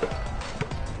 Yes.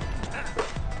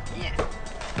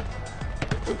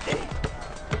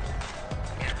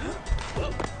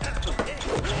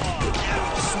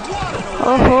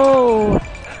 Oh,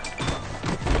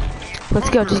 let's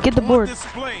go. Just get the board.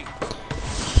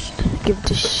 Give it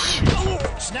to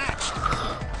Snatched.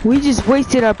 We just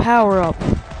wasted our power up.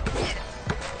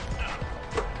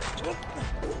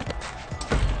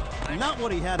 Not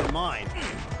what he had in mind.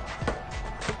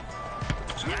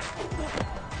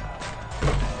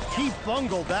 He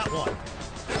bungled that one.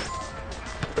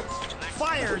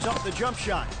 Fires up the jump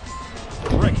shot.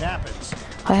 Brick happens.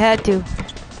 I had to.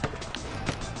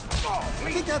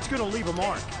 I think that's going to leave a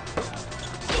mark.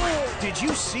 Did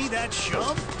you see that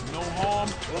shove? No harm,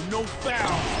 no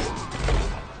foul.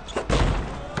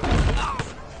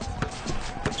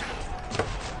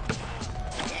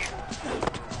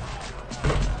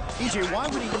 EJ, why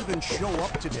would he even show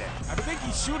up today? I think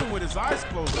he's shooting with his eyes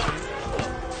closed.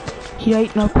 He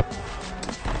ain't no.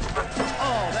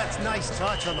 Oh, that's nice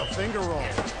touch on the finger roll.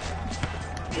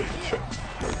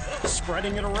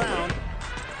 Spreading it around.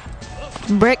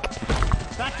 Brick.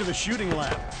 Back to the shooting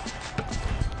lab.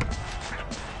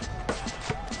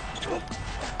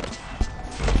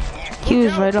 He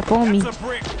was right up on me. I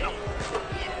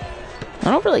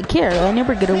don't really care. I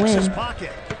never get a win.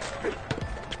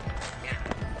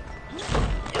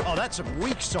 Oh, that's some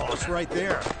weak sauce right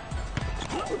there.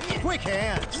 Quick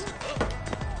hands.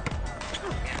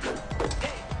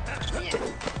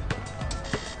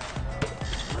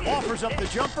 Offers up the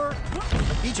jumper.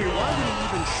 EJ, why did he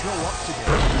even show up today? I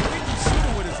think he's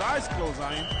shooting with his eyes closed,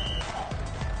 Ian.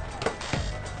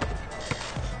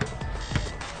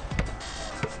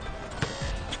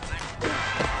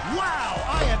 Wow,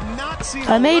 I have not seen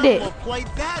I made it. Play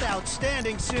that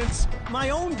outstanding since my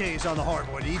own days on the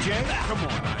hardwood, EJ. Come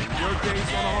on, Ian. Your days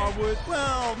on the hardwood?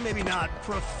 Well, maybe not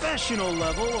professional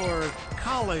level or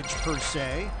college per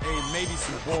se. Hey, maybe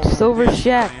some ball. Silver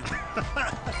Shaq.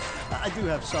 I do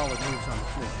have solid moves on the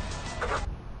floor.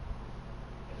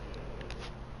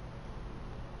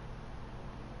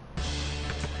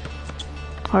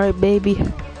 Alright, baby.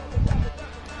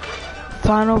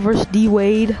 Final versus D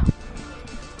Wade.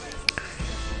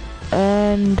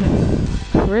 And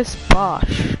Chris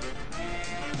Bosh.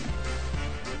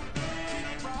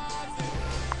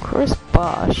 Chris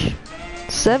Bosh.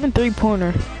 7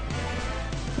 3-pointer.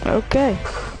 Okay.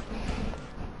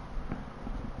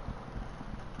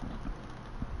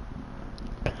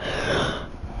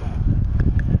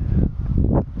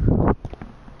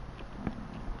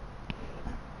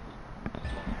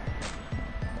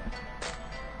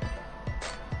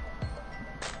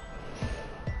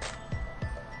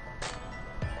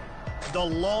 The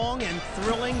long and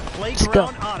thrilling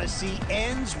playground odyssey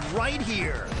ends right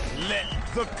here. Let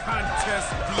the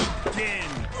contest begin.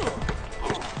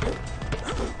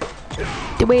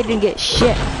 The way didn't get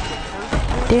shit.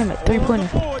 Damn it, 3-pointer.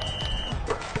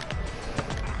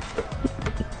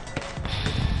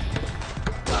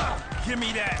 Give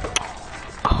me that.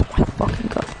 Oh my fucking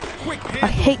god. I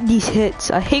hate these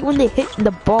hits. I hate when they hit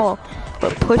the ball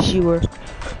but push you or.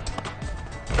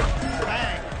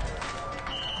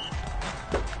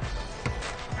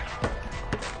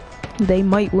 They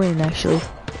might win, actually.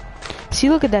 See,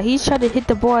 look at that. He's trying to hit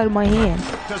the ball out of my hand.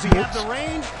 Does he have the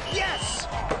range? Yes!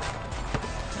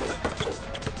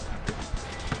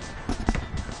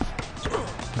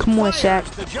 Come on, Shaq.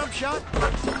 The jump shot.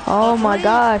 Oh my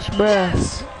gosh, bruh.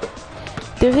 Yes.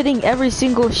 They're hitting every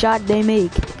single shot they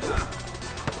make.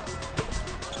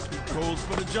 Goes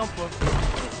for the jumper.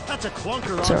 That's a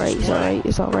clunker. It's alright, it's alright,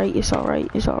 it's alright, it's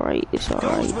alright, it's alright, it's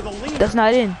alright. That's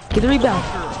not in. Get the rebound.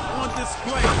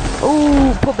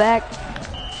 Oh, pull back.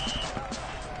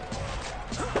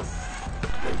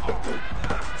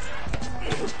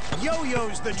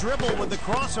 Yo-yo's the dribble with the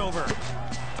crossover.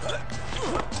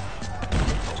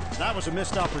 That was a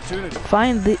missed opportunity.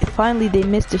 Finally they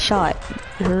missed a shot.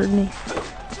 You heard me?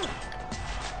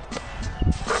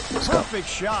 Perfect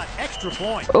shot, extra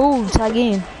point. Oh, tie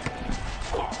game.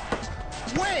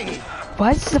 Wait!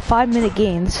 Why is this a 5-minute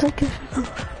game? It's like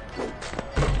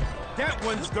That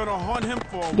one's gonna haunt him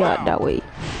for a while. yeah, that way.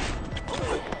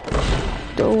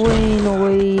 Dwayne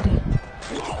Wade.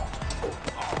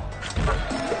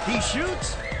 He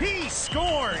shoots, he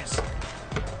scores.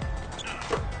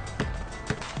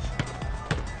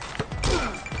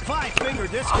 5-finger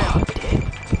discount.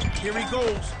 Here he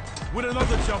goes with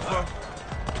another jumper.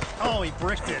 Oh, he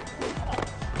bricked it.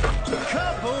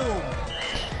 Kaboom!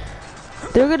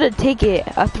 They're gonna take it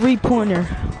a 3-pointer,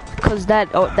 cause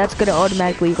that's gonna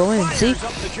automatically go in. See? Fires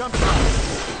up the jump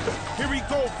shot. Here we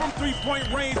go from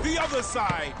 3-point range, the other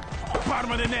side.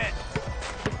 Bottom of the net.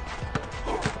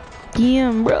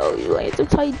 Damn, bro, you playing some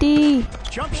tight D.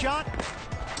 Jump shot.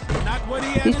 Not what he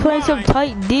had He's in playing some mind.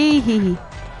 tight D.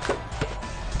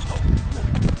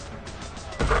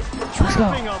 Let's go.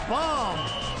 Dropping a bomb.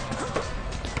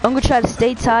 I'm gonna try to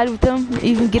stay tied with them,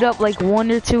 even get up like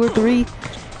 1 or 2 or 3,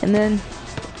 and then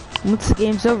once the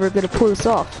game's over, I'm gonna pull this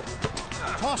off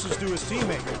Tosses to his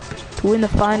teammate. to win the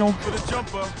final. For the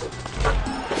jumper.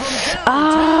 From downtown.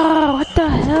 Ah, what the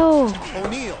hell?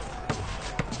 O'Neal.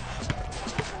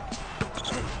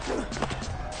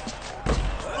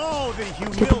 Oh, the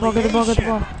humiliation. Get the ball, get the ball, get the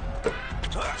ball.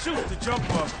 Shoot the jumper.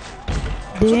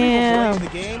 Some people Damn. blame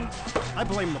the game. I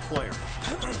blame the player.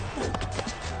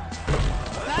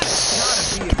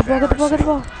 That's gotta be Get the ball, get the ball, get the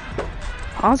ball.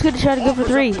 I was gonna try to go for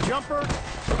 3. Offers up the jumper.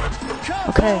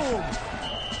 Okay. Kaboom!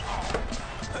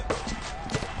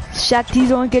 SHAQS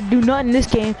don't get to do nothing in this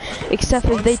game, except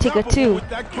if they take a Unstoppable 2. with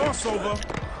that crossover.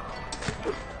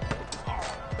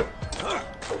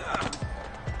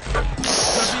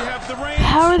 Does he have the range?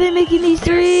 How are they making these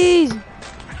 3s?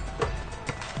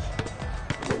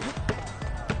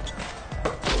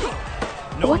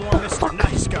 No What more the Mr. fuck?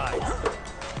 Nice Guy.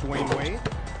 Dwayne Wade.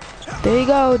 There you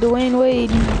go, Dwayne Wade.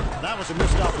 That was a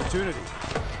missed opportunity.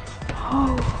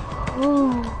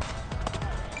 Oh.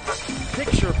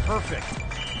 Picture perfect.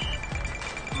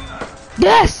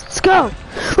 Yes, let's go.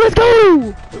 Let's go.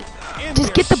 In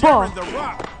Just there get the ball. sharing the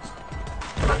rock.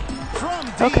 From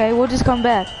deep. Okay, we'll just come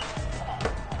back.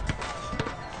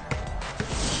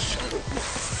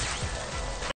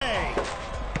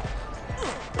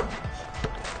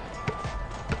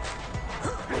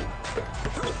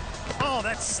 Oh,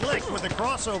 that's slick with the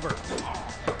crossover.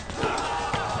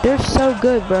 They're so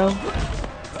good, bro.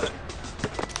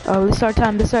 Oh, this is our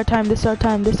time, this is our time, this is our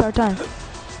time, this is our time.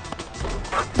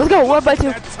 Let's go, 1 by 2.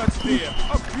 That touch there.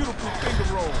 A beautiful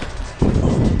finger roll.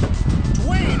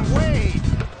 Dwayne Wade.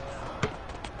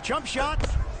 Jump shot.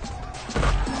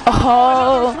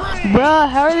 Oh, bruh,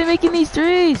 how are they making these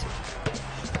 3s?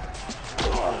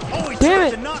 Oh, he Damn tried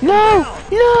it. to knock him No, down.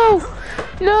 no,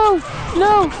 no,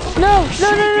 no, no, no,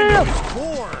 no, no, no, His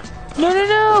core. no, no,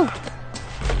 no.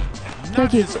 Not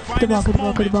Thank you. his Good ball, finest good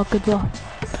ball, good moment. ball, good ball.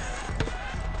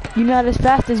 You're not as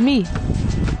fast as me,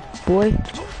 boy.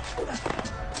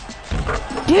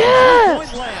 Yeah!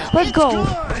 Point land. Let's It's go.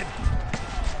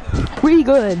 good. We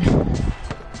good.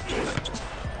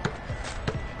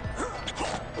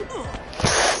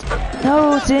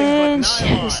 No, it's in.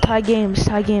 It's tie game, it's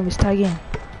tie game, it's tie game.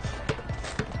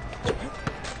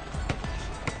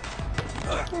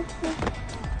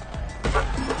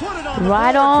 Put it on the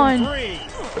Right board on. from 3.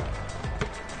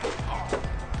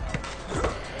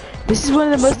 This is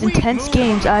one of the most Sweet intense move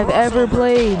games on I've the ever crossover.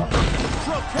 played.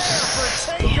 Prepare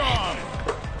for takeoff.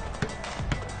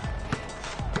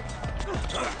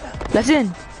 That's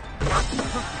in.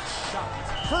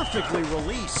 Perfectly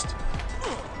released.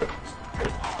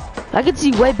 I can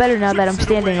see way better now that I'm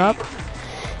standing up.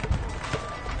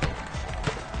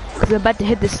 Cause I'm about to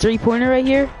hit this 3-pointer right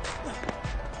here.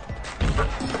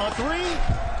 A 3.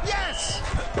 Yes.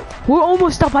 We're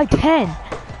almost up by 10.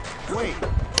 Wait.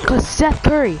 Cause Seth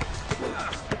Curry.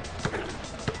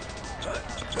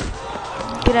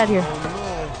 Get out of here.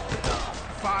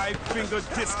 5-finger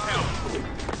discount.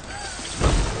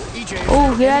 EJ, is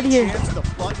Oh, there get any outta here. chance the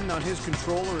button on his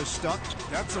controller is stuck?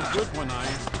 That's a good one, Ian.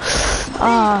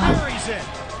 Ah, Buries it.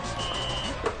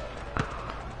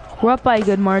 we're up by a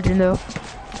good margin though.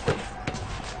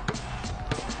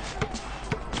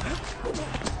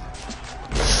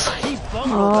 He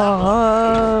fumbled that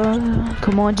one.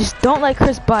 Come on, just don't let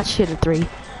Chris Botch hit a 3.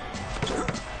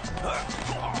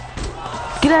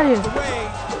 Get out of here. Away.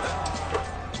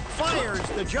 Fires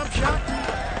the jump shot.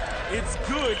 It's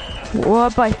good. We're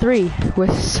up by 3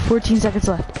 with 14 seconds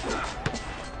left.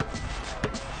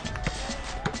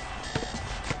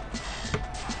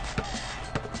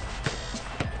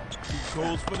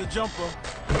 goes for the jumper.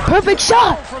 Perfect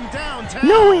shot! From downtown.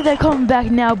 No way they're coming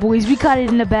back now, boys. We got it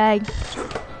in the bag.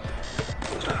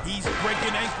 He's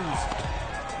breaking ankles.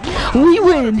 We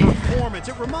win. Performance.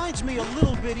 It reminds me a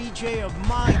little bit, EJ, of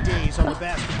my days on the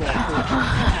basketball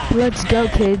court. Let's go,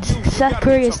 kids. Seth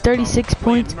Curry has 36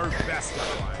 points.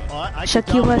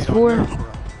 Shaquille has 4.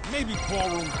 Maybe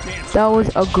ballroom dance. That was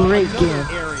a great Another game.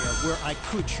 area where I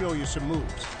could show you some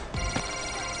moves.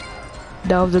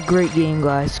 That was a great game,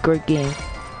 guys. Great game.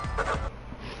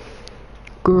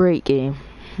 Great game.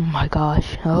 Oh my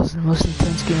gosh, that was the most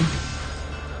intense game.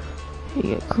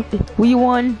 We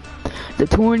won the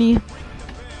tourney.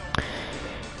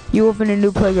 You opened a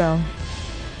new playground.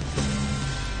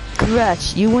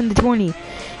 Congrats, you won the tourney.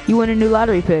 You won a new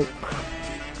lottery pick.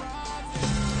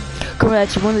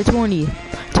 Congrats, you won the tourney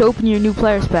to open your new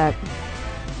players pack.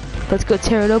 Let's go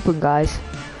tear it open, guys.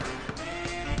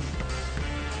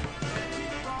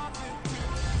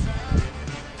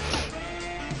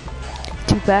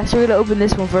 Too fast. We're gonna open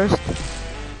this one first.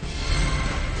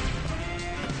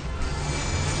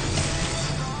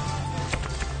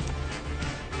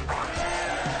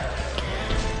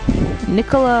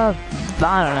 Nicola,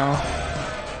 I don't know.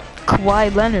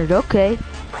 Kawhi Leonard, okay.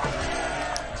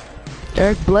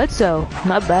 Eric Bledsoe,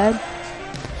 not bad.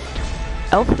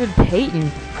 Alfred Payton.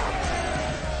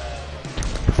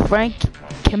 Frank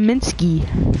Kaminsky.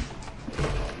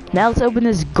 Now let's open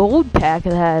this gold pack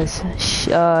that has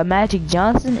Magic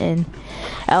Johnson and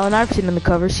Allen Iverson on the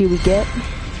cover. See what we get.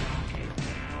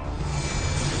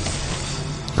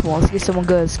 Come on, let's get someone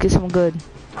good. Let's get someone good.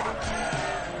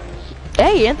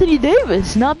 Hey, Anthony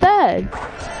Davis, not bad.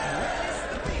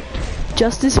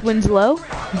 Justice Winslow.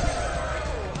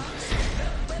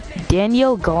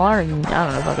 Daniel Garn. I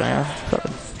don't know if I can know.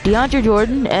 DeAndre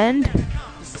Jordan and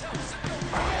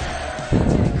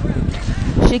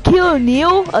Shaquille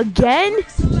O'Neal again?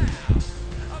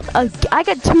 I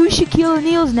got 2 Shaquille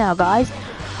O'Neals now, guys.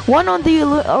 One on the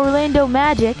Orlando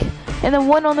Magic, and then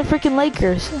one on the freaking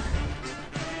Lakers.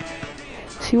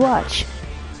 See, watch.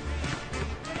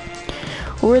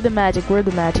 Where the Magic? Where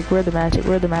the Magic? Where the Magic?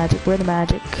 Where the Magic? Where the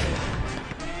Magic?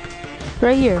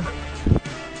 Right here.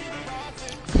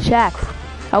 Shaq.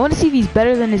 I want to see if he's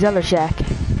better than his other Shaq.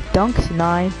 Dunks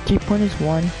 9, 3-pointers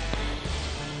 1.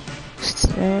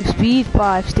 Speed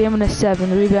 5, stamina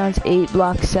 7, rebounds 8,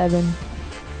 blocks 7.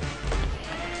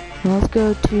 Now let's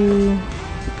go to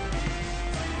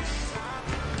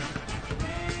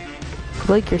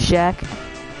Lakers Shaq.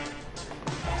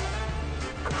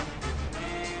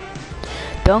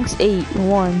 Dunks 8,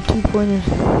 1, 2-pointers.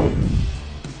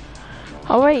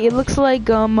 Alright, it looks like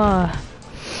the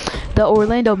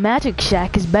Orlando Magic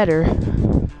Shaq is better.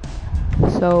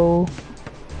 So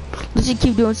let's just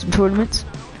keep doing some tournaments.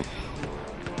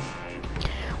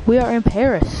 We are in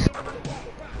Paris.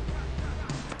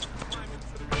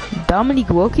 Dominique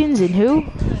Wilkins and who?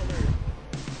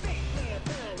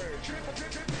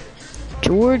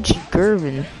 George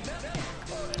Gervin.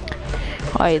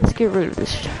 Alright, let's get rid of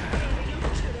this.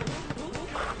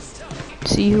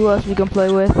 See who else we can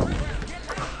play with.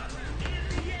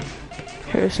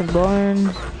 Harrison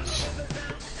Barnes.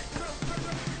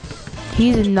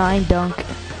 He's a 9 dunk.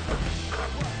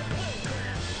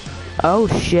 Oh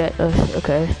shit,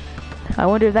 okay. I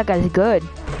wonder if that guy's good.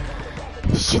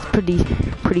 Shit's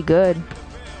pretty good.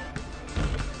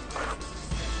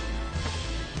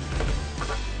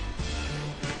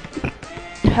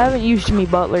 Haven't used Jimmy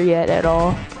Butler yet at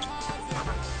all.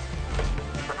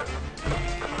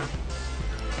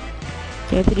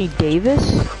 Anthony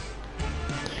Davis?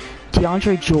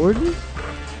 DeAndre Jordan?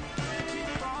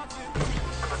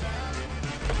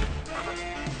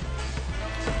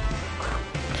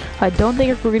 I don't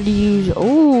think we're going to use...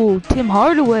 Oh, Tim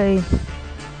Hardaway.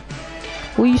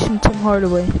 We'll use some Tim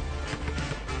Hardaway.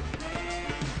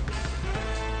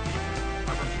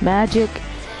 Magic.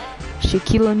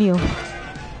 Shaquille O'Neal.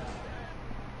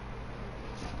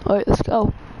 Alright, let's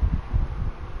go.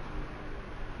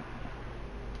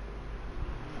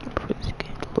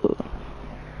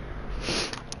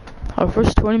 Our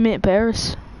first tournament in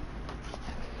Paris.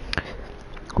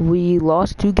 We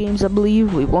lost 2 games, I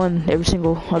believe. We won every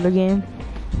single other game.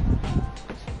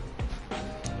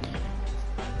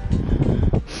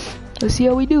 Let's see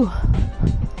how we do.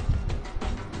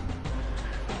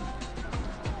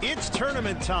 It's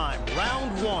tournament time,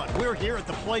 round 1. We're here at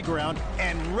the playground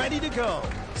and ready to go.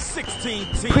 16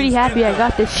 teams. Pretty happy I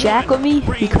got this Shaq with me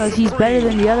because he's better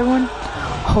than the other one.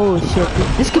 Holy shit,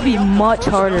 this could be much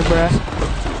harder, bruh.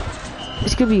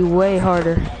 This could be way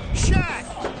harder. Shaq!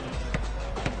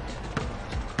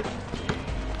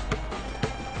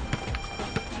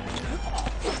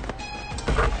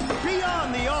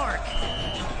 Beyond the arc.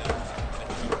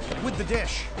 with the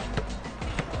dish.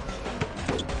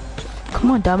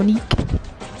 Come on, Dominique.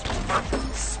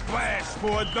 Splash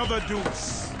for another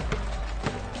deuce.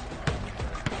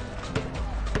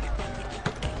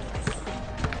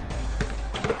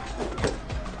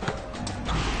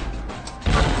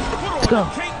 Let's go.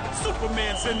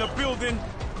 Superman's in the building.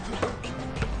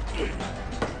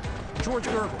 George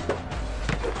Gervin.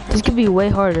 This could be way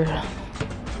harder.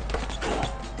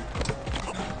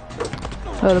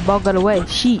 Oh, the ball got away.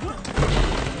 Sheet.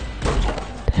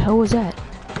 The hell was that?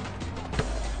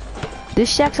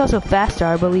 This Shaq's also faster,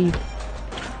 I believe.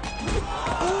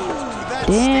 That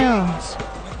Damn. stings.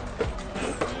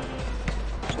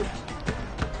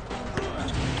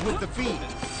 With the feet.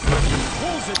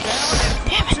 Pulls it down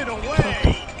and puts it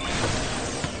away.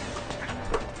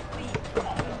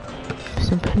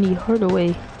 Some Penny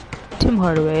Hardaway. Tim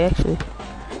Hardaway, actually.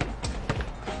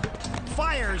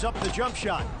 Fires up the jump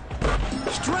shot.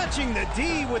 Stretching the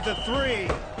D with the three.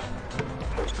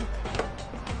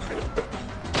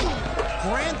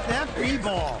 Grant that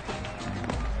B-ball.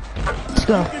 Let's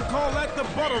go. You can call that the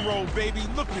butter roll, baby.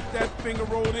 Look at that finger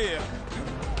roll there.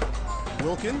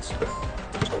 Wilkins.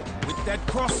 With that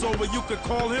crossover, you could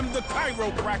call him the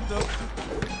chiropractor.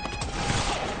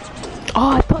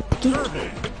 Oh, I thought the game.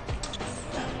 Gervin.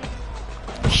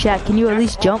 Shaq, can you at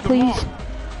least jump, please?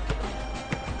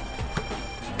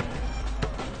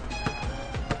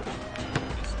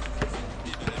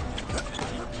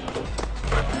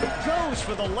 Goes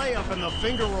for the layup and the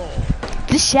finger roll.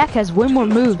 This Shaq has way more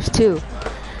moves, too.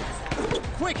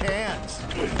 Quick hands.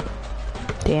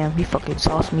 Damn, he fucking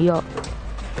sauced me up.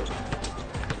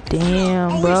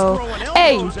 Damn, bro.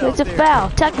 Hey, it's a foul.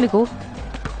 Technical.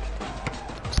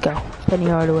 Let's go. Penny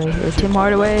Hardaway or Tim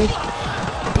Hardaway.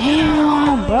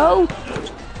 Damn, bro.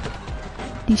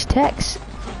 These techs.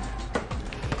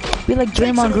 Be like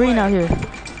Draymond Green out here.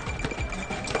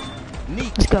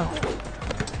 Let's go.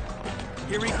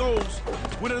 Here he goes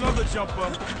with another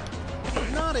jumper.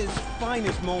 Not his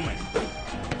finest moment.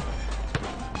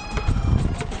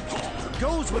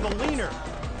 Goes with a leaner.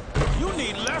 You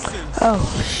need lessons. Oh,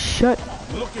 shut.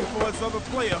 Looking for his other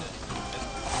player.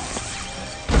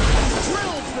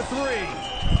 Drills the three.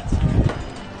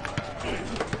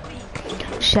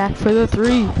 Shaq for the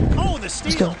three. Oh, the Let's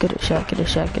steal. go. Get it, Shaq. Get it,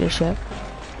 Shaq. Get it, Shaq.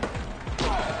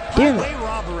 Damn it. Highway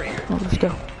robbery. Oh, let's go.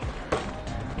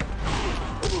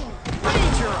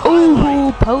 Major Ooh,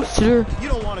 highlight. poster. You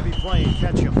don't want to be playing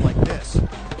catch-up like this.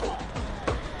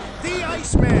 The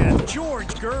Iceman, George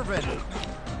Gervin.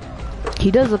 He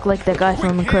does look like that guy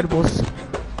from Incredibles.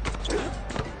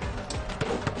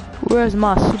 Where's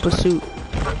my super suit?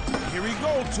 Here we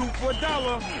go, 2 for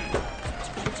 $1.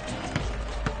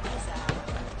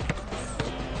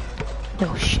 No,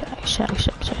 Shaq.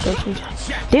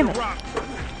 Damn it.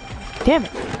 Damn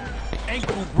it.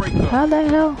 Ankle breaker. How the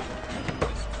hell?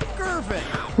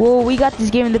 Gervin. Well, we got this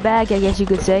game in the bag, I guess you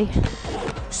could say.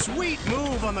 Sweet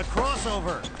move on the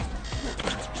crossover.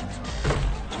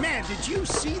 Man, did you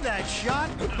see that shot?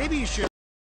 Maybe you should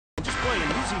just play in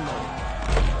easy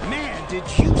mode. Man, did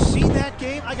you see that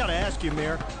game? I gotta ask you,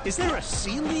 Mayor, is there a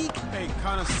C-League? Hey,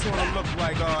 kind of sort of look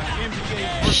like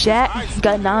NBA. versus Shaq ice.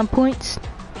 got 9 points.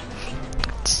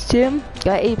 Tim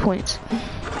got 8 points.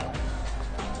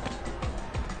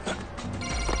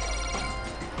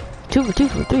 2 for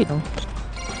 3 though.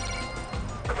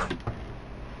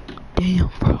 Damn,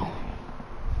 bro.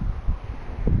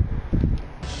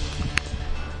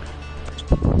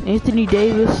 Anthony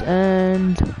Davis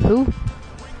and who?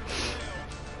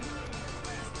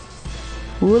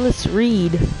 Willis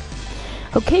Reed.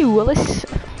 Okay, Willis.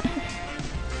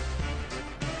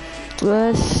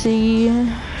 Let's see.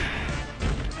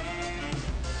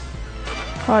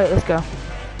 Alright, let's go.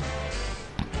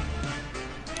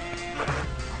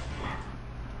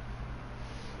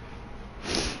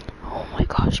 Oh my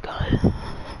gosh, God.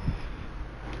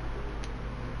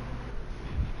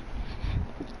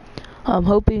 I'm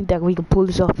hoping that we can pull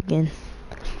this off again.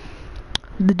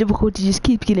 The difficulty just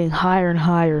keeps getting higher and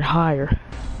higher and higher.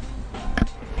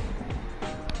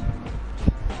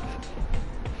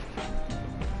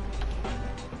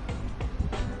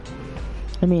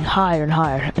 I mean higher and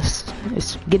higher.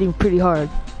 It's getting pretty hard.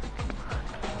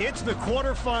 It's the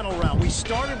quarterfinal round. We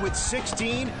started with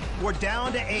 16. We're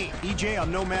down to 8. EJ,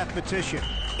 I'm no mathematician.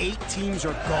 8 teams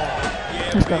are gone.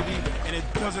 Yeah, Let's go. baby. And it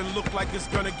doesn't look like it's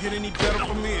gonna get any better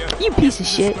from here. You piece of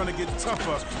It's shit. gonna get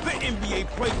tougher. The NBA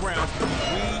playground. We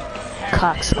have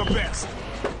Cocksucker. the best.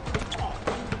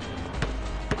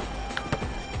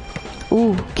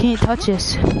 Ooh, can't touch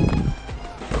this.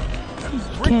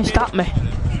 Can't stop me.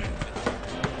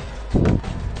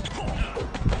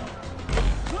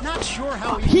 Not sure sure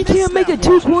how He can't make a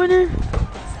two-pointer?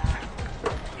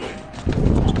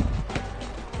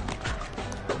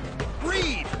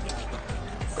 Reed.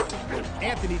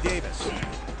 Anthony Davis.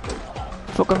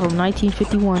 Fucker from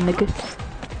 1951, nigga.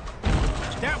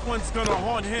 That one's gonna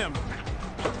haunt him.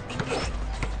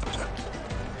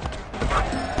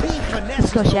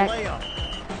 Let's go, Shaq.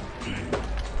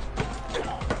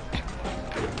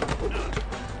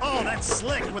 Oh, that's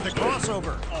slick with the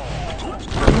crossover.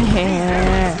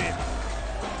 Yeah.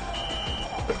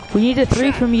 We need a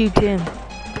 3 from you, Tim.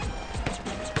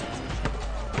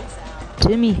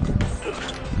 Timmy.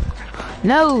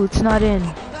 No, it's not in.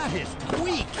 That is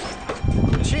weak.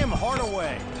 Tim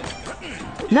Hardaway.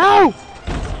 No! Ooh,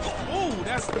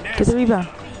 that's nasty. Get the rebound.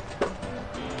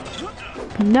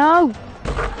 No!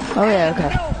 Oh yeah,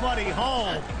 okay. Nobody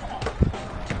home.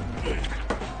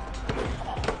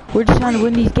 We're just trying to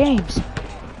win these games.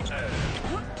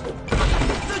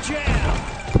 The jam.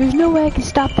 There's no way I can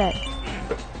stop that.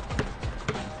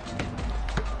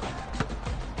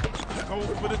 Go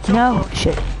for the No, jumper.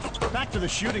 shit. Back to the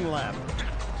shooting lab.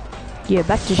 Yeah,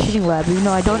 back to the shooting lab. Even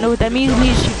though I don't know what that means, we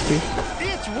need to shoot 3.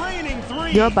 It's raining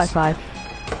threes. You're up by 5.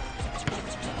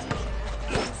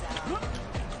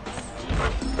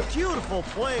 Beautiful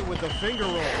play with the finger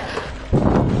roll.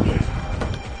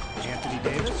 Anthony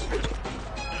Davis.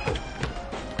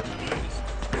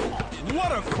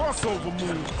 What a crossover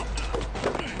move.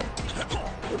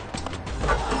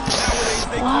 Nowadays,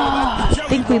 they call that I the jelly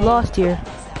think we roll. lost here.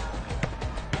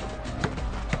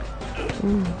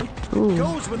 Ooh, ooh,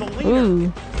 Goes with a leader.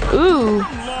 ooh, ooh.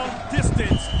 Long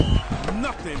distance.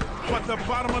 Nothing but the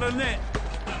bottom of the net.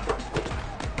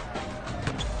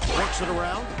 Works it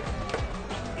around.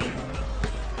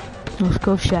 Let's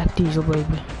go Shaq Diesel, baby.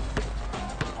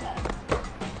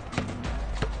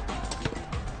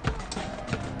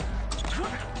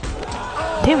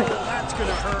 Damn it. That's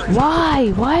gonna hurt. Why?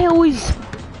 Why always?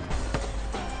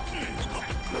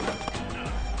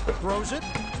 Throws it.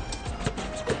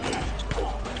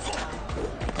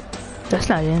 That's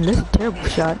not in. That's a terrible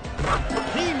shot.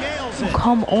 He nails it.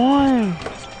 Come on.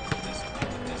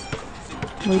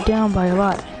 We're down by a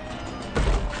lot.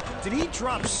 Did he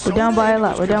drop so We're down by a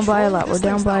lot. We're down by a lot. We're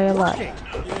down by a lot.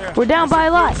 We're down by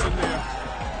a lot.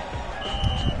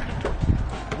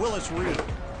 Willis Reed.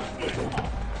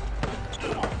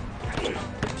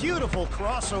 Beautiful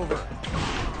crossover.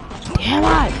 Damn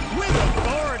it. With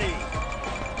authority.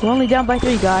 We're only down by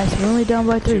 3, guys. We're only down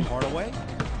by 3. Hardaway.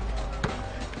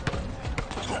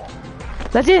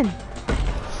 That's in.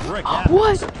 Rick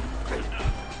What?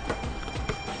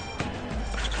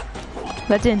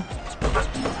 That's in.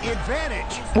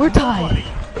 Advantage. We're tied.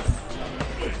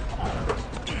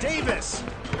 Davis.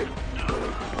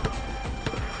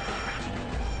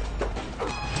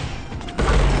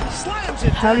 Slams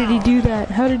it. How did he do that?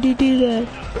 How did he do that?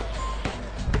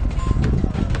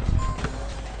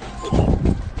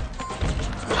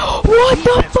 What the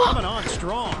Defense fuck? coming on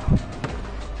strong.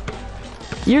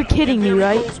 You're kidding me, And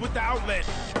there he right? goes with the outlet.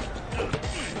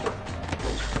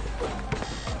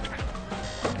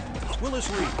 Willis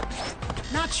Reed.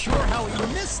 Not sure how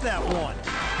he missed that one.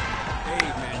 Hey,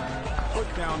 man.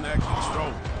 Put down that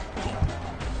control.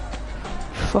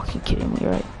 Fucking kidding me,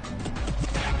 right?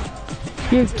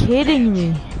 You're kidding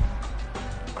me.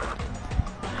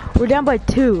 We're down by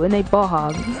 2 and they ball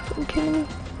hog. You fucking kidding me?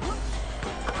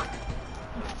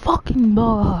 Fucking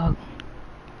ball hog.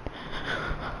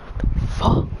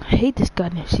 Fuck. I hate this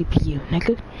goddamn CPU,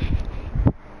 nigga.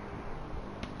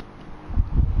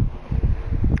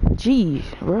 Jeez,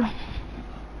 bro.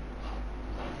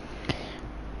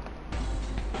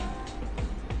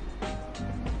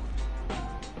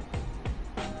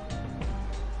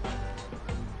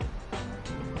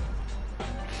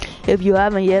 If you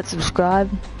haven't yet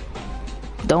subscribed,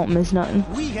 don't miss nothing.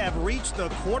 We have reached the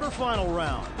quarterfinal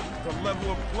round. The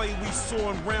level of play we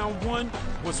saw in round 1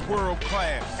 was world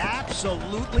class.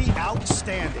 Absolutely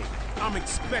outstanding. I'm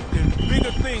expecting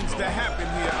bigger things to happen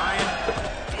here, Ian.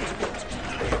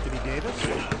 Anthony Davis.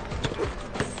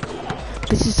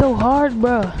 This is so hard,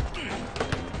 bro.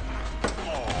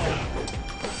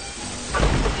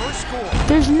 First score.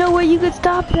 There's no way you could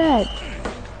stop that.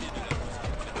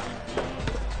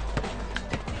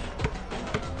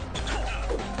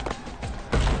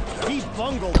 He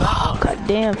bungled that Oh, one. god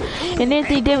damn. And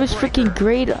Anthony Davis freaking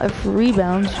great for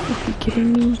rebounds. Are you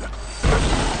kidding me?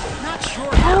 Not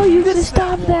sure How are you gonna missed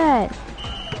stop one. that?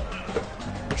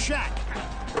 Shaq.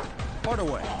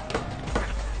 Hardaway.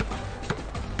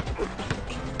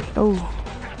 Oh.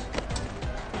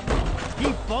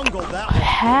 He bungled that one.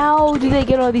 How do they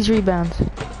get all these rebounds?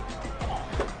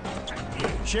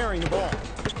 Sharing the ball.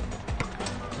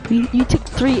 You took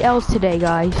 3 L's today,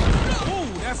 guys. Ooh,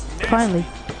 that's nasty. Finally.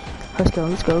 Let's go,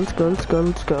 let's go, let's go, let's go,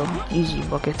 let's go. Easy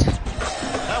buckets.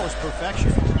 That was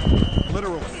perfection.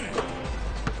 Literally.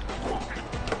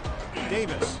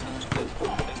 Davis.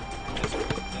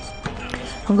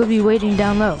 I'm gonna be waiting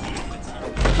down low.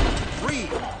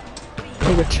 Reed.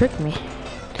 They could trick me.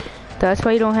 That's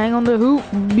why you don't hang on the hoop,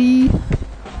 B.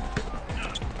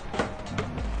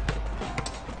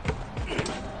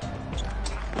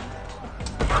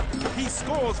 He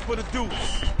scores for the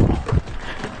Dukes.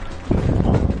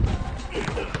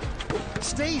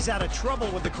 Stays out of trouble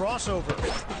with the crossover.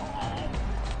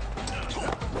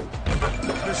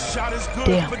 The shot is good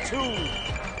Damn. for 2.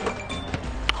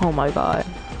 Oh my god.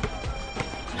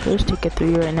 So let's take a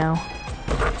 3 right now.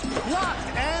 Locked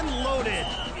and loaded.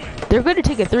 They're gonna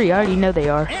take a 3, I already know they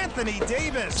are. Anthony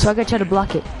Davis. So I gotta try to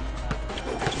block it.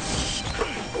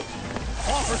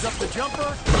 Offers up the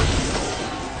jumper.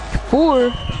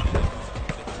 4.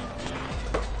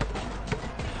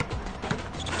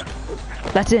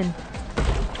 That's in.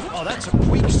 Oh, that's some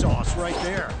weak sauce right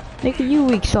there. Nigga, you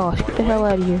weak sauce. Get the hell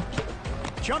out of here.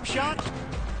 Jump shot.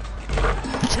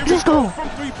 Let's go. From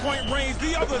 3-point range,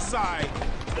 the other side.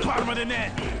 Bottom of the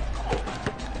net.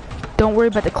 Don't worry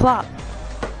about the clock.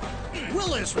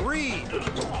 Willis Reed.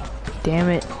 Damn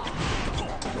it.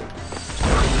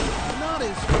 Not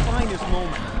his finest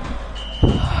moment.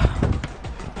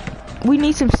 We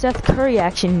need some Seth Curry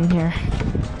action in here.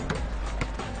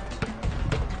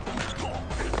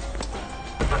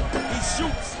 He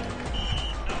shoots.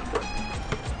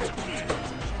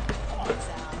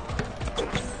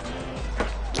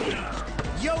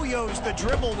 Yo-yos the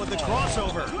dribble with the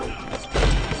crossover.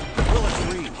 Willis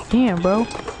Reed. Damn, bro.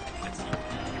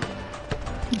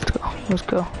 Let's go. Let's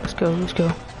go. Let's go. Let's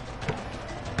go.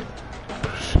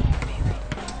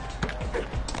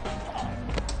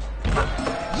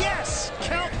 Yes!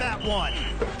 Count that one.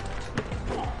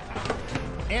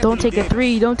 Don't Anthony take a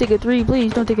 3. Don't take a 3,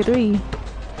 please. Don't take a 3.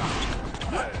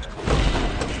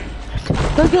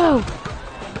 Let's go.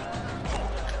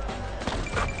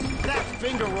 That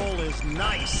finger roll is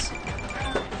nice.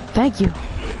 Thank you.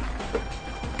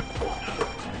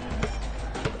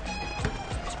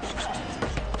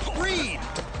 Reed.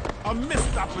 A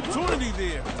missed opportunity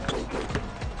there.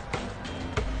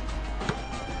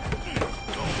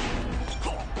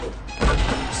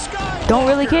 Don't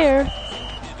really care.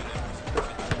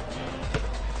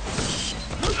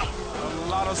 A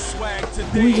lot of swag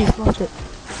We today. just lost it.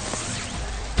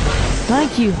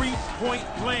 Thank you.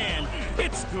 3-point land.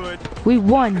 It's good. We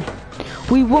won.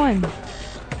 We won.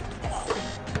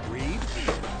 Reed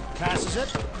passes it.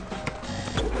 2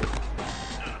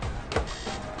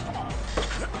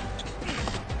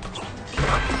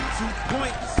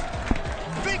 points.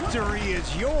 Victory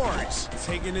is yours.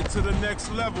 Taking it to the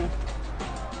next level.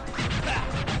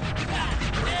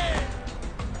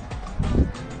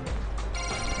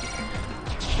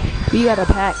 We got a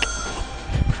pack.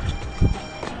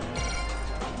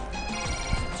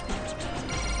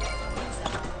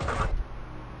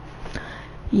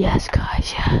 Yes,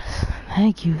 guys, yes.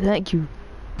 Thank you, thank you.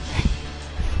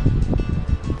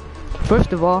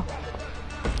 First of all,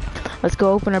 let's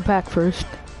go open our pack first.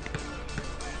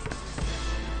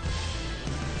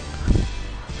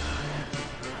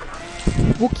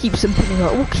 We'll keep some Penny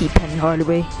Hardaway. We'll keep Penny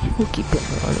Hardaway. We'll keep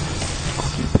Penny Hardaway.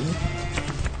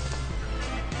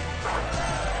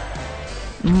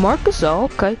 Marcus,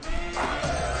 okay.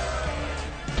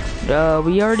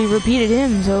 We already repeated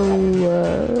him, so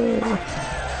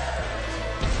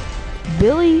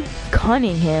Billy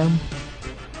Cunningham,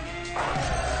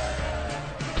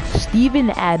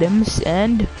 Steven Adams,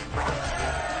 and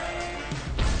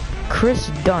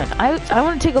Chris Dunn. I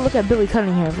want to take a look at Billy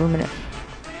Cunningham for a minute.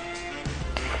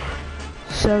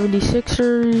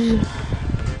 76ers.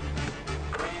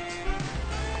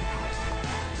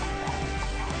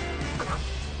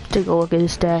 Take a look at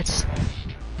his stats.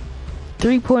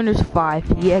 3-pointers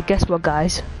 5. Yeah, guess what,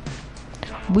 guys?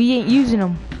 We ain't using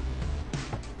them.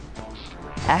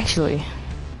 Actually.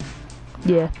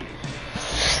 Yeah.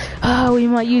 We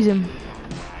might use him.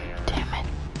 Damn it.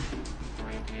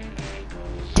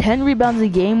 10 rebounds a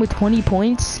game with 20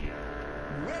 points.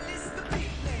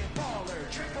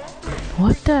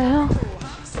 What the hell?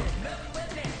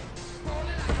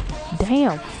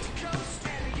 Damn.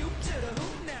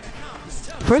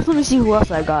 First, let me see who else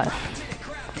I got.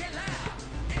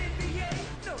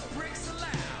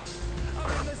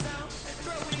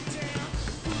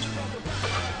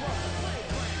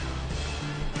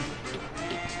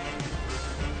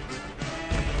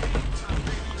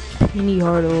 Penny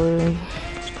Hardaway,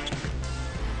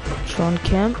 Sean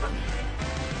Kemp,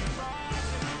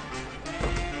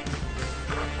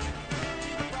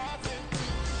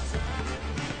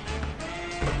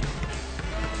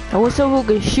 I wish someone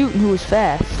who could shoot and who was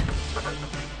fast.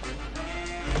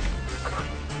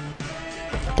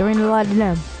 There ain't a lot of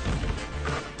them.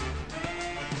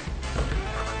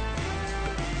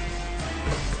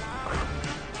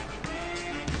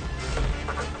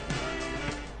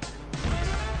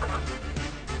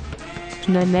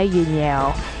 No negative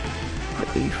now.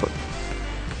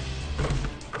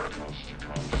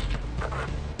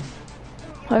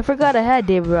 I forgot I had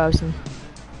David Robinson.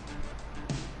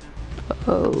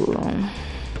 Oh.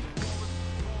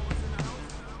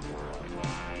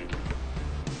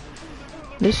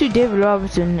 Let's do David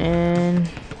Robinson and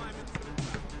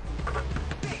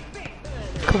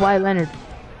Kawhi Leonard.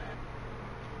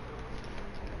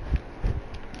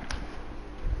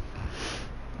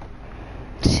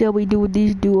 See how we do with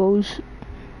these duos.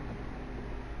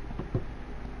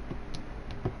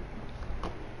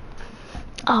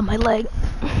 Oh, my leg.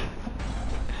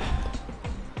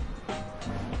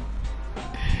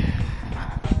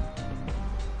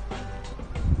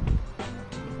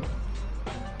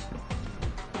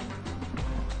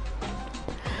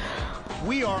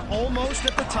 We are almost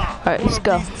at the top. All right, let's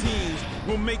go. One of these teams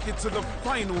will make it to the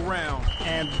final round.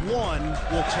 And one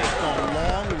will take the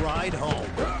long ride home.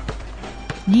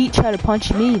 Yeet try to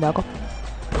punch me, knuckle.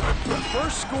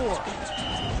 First score.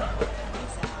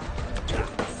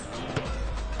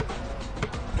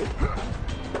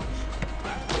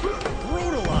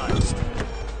 Brutalized.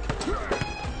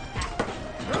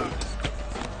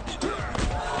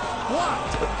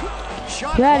 Blocked.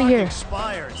 Shot Get outta clock here.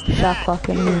 expires. Shot That clock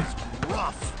in here. is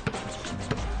rough.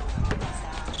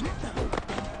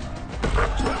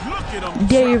 Look at him.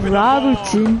 Dave chopping the ball.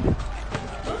 Robertson.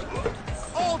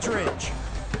 Aldridge.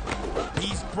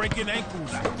 He's breaking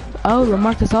ankles. Oh,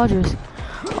 LaMarcus Aldridge.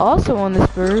 Also on the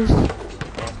Spurs.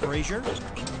 Frazier.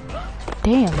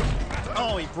 Damn.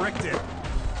 Oh, he bricked it.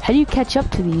 How do you catch up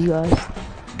to these guys?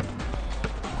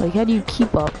 Like, how do you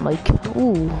keep up? Like,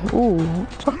 ooh.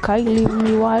 Okay, leaving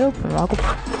me wide open, Michael.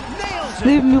 Nails it.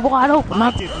 Leaving me wide open, I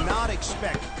Michael. did not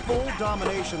expect full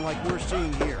domination like we're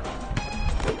seeing here.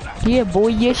 Yeah, boy,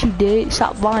 yes you did.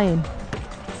 Stop lying.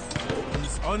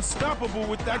 He's unstoppable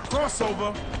with that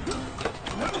crossover.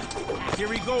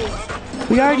 Here he goes.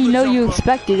 We already know you Jumper.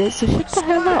 expected it, so shut the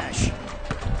hell up. Smash.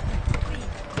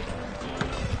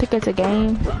 Think it's a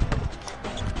game.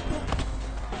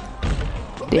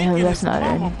 Damn, Making that's his not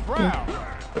mama in. proud.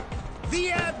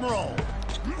 The Admiral.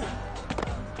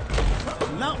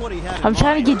 Not what he had in I'm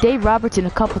trying to mind. get Dave Robertson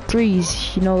a couple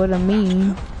threes, you know what I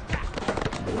mean?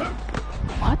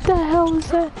 What the hell was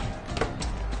that?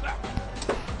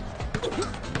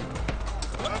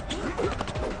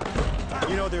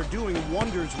 You know, they're doing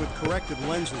wonders with corrected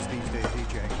lenses these days,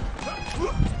 DJ.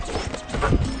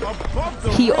 Above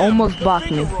the He rim, almost the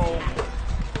blocked me. finger roll.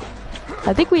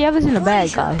 I think we have this in the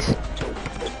bag, guys.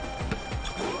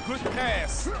 Good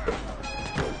pass.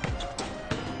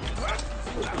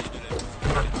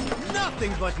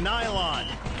 Nothing but nylon.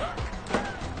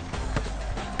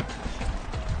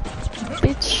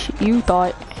 Bitch, you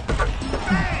thought.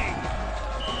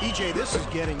 EJ, this is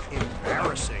getting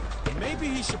embarrassing. Maybe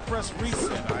he should press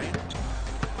reset, right?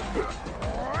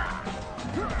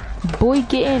 Boy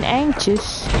getting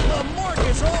anxious.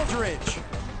 LaMarcus Aldridge.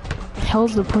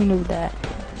 Hell's the point of that?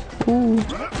 Ooh,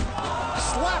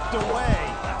 Slapped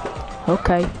away.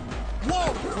 okay.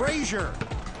 Walt Frazier.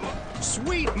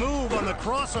 Sweet move on the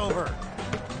crossover.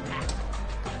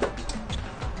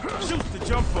 Shoots the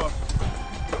jumper.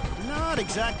 Not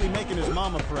exactly making his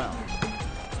mama proud.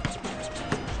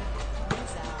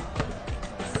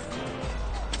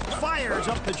 Fires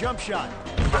up the jump shot.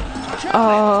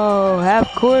 Oh,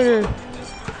 half quarter.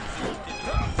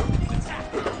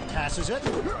 Passes it.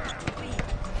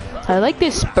 I like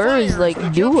this Spurs like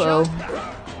duo.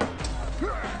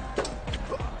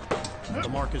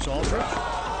 LaMarcus Aldridge.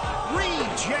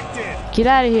 Rejected. Get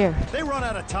out of here. They run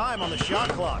out of time on the shot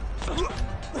clock.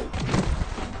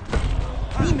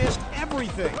 He missed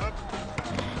everything.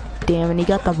 Damn, and he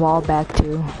got the ball back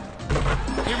too.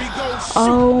 Here he goes.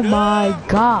 Oh shooting. my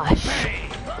gosh.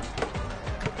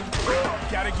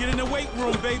 Gotta get in the weight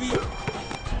room, baby.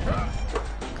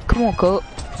 Come on, Cook.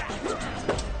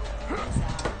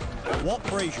 Walt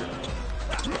Frazier.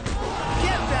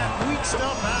 Get that weak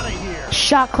stuff out of here.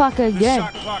 Shot clock The again.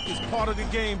 shot clock is part of the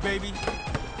game, baby.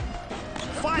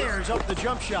 Fires up the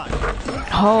jump shot.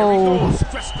 Oh,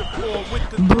 Stretch the floor with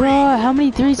the three. bruh, how many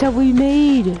threes have we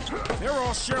made? They're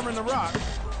all sharing the rock.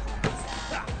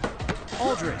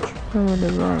 Aldridge. I'm on the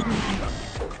run.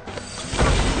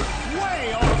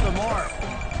 Way off the mark.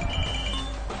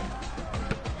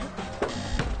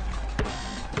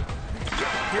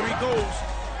 Here he goes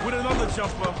with another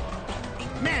jumper.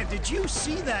 Man, did you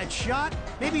see that shot?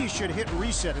 Maybe you should hit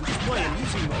reset and just play in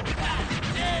easy mode.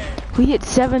 We hit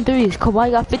 7 threes.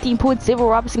 Kawhi got 15 points. David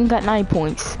Robinson got 9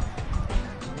 points.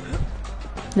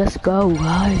 Let's go,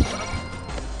 guys.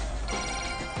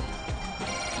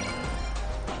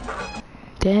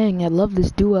 Dang, I love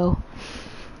this duo.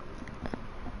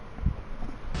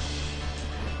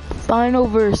 Final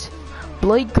verse,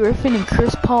 Blake Griffin and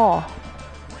Chris Paul.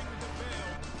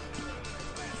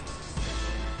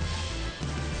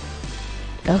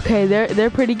 Okay, they're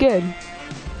pretty good.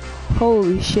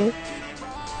 Holy shit.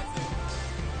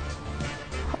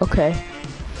 Okay.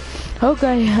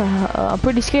 Okay, I'm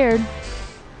pretty scared.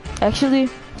 Actually,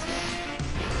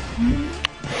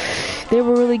 they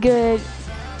were really good.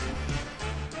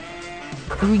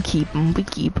 We keep them. We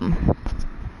keep them.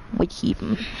 We keep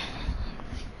them.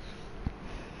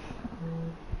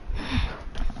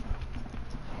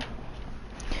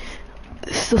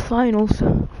 This is the finals.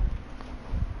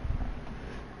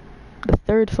 The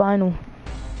third final.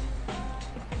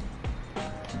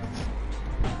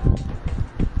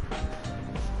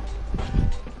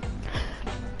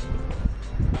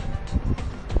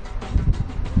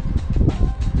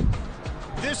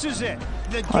 This is it.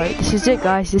 Alright, this is it,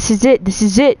 guys. This is it. This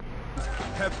is it.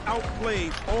 Have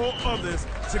outplayed all others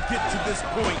to get to this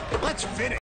point. Let's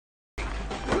finish.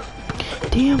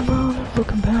 Damn, bro, that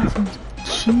fucking pass was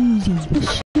cheesy.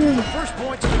 The first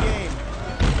points of the game.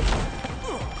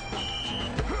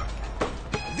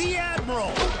 The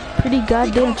Admiral. Pretty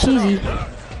goddamn cheesy.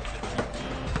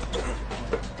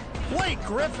 Blake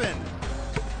Griffin.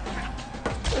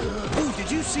 Ooh, did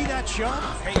you see that shot?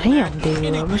 Damn,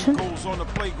 David Robinson. Goes on the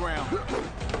playground.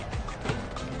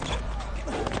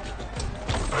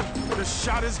 The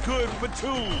shot is good for 2.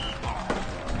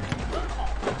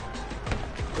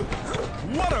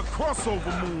 What a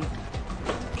crossover move.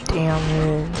 Damn,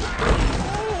 man.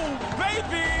 Oh,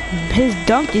 baby! His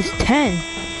dunk is 10.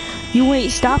 You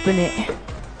ain't stopping it.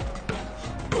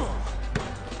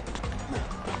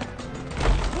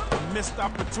 Missed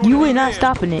opportunity. You ain't not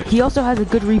stopping it. He also has a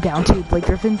good rebound too, Blake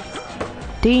Griffin.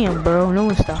 Damn, bro, no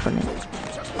one's stopping it.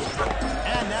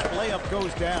 And that layup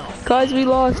goes down. Guys, we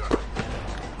lost.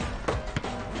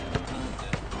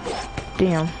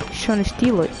 Damn, he's trying to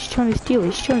steal it. He's trying to steal it.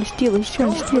 He's trying to steal it. He's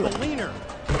trying to steal it.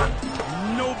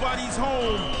 Nobody's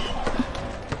home.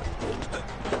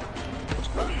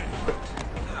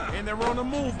 And they're on the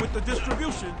move with the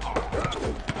distribution.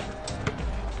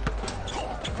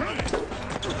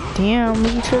 Damn,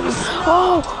 look at you.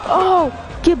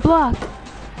 Oh, get blocked.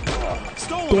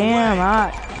 Damn,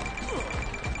 alright.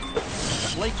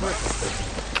 Blake Griffin.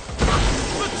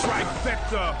 The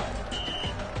trifecta.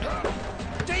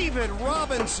 David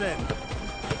Robinson.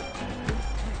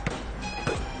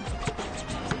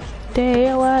 The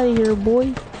hell out of here,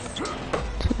 boy.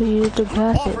 So you have to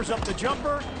pass it. Offers up the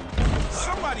jumper.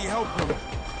 Somebody help him.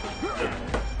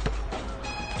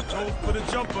 Go for the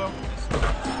jumper.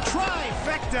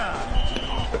 Trifecta.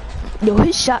 Yo,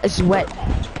 his shot is wet.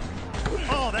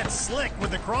 Oh, that's slick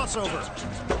with the crossover.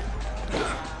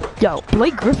 Yo,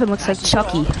 Blake Griffin looks like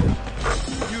Chucky.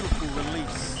 Beautiful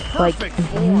release. Like, Perfect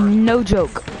form. no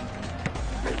joke.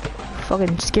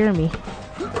 Fucking scare me.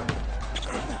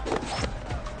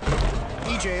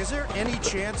 EJ, is there any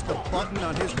chance the button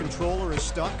on his controller is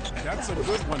stuck? That's a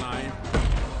good one, Ian.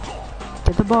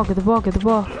 Get the ball, get the ball, get the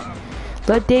ball.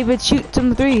 Let David shoot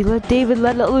some 3. Let David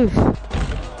let it loose.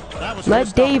 That was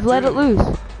Let Dave let it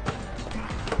loose.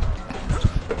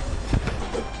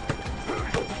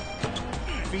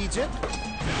 Feeds it.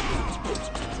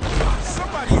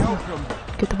 Somebody help him.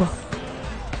 Get the ball.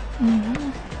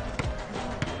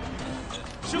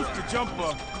 Shoot the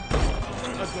jumper.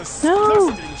 A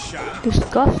No. disgusting shot.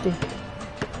 Disgusting.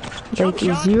 Jump Like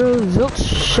a shot. 0 zilch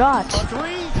shot. A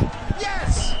 3.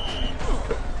 Yes.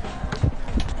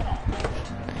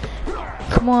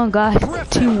 Come on, guys.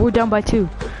 2. We're down by 2.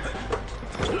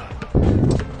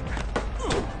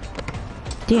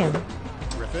 Damn.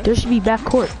 Griffin. There should be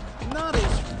backcourt. Not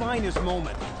his finest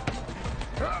moment.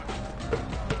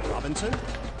 Robinson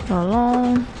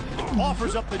Along.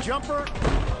 offers up the jumper.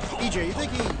 EJ, you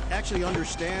think he actually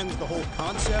understands the whole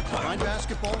concept behind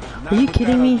basketball? Not Are you with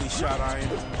kidding that me? ugly shot, Ian.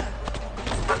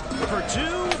 For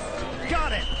 2.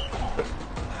 Got it.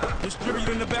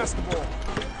 Distributing the basketball.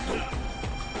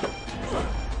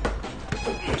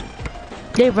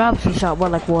 Dave Robinson shot more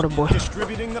like water boy.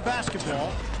 Distributing the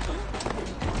basketball.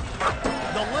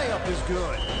 The layup is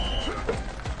good.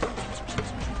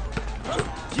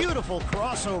 Beautiful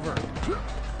crossover.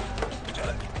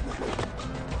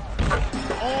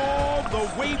 All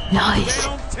the way from Nice.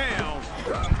 downtown.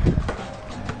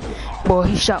 Boy,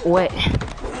 he shot wet.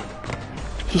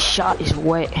 His shot is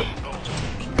wet.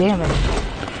 Damn it.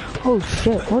 Oh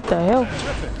shit, what the hell?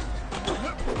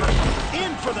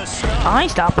 In for the stop. I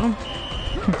ain't stopping him.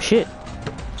 Oh, shit.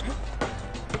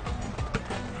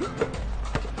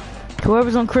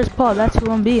 Whoever's on Chris Paul, that's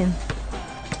who I'm being.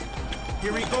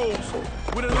 Here he goes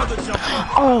with another jumper.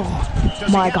 Oh Does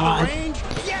he my have the god. range?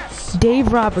 Yes.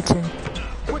 Dave Robertson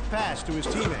Quick pass to his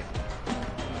teammate.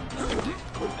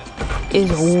 is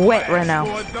wet right now.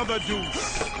 For another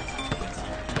deuce.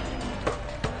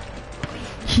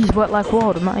 He's wet like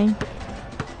water, man.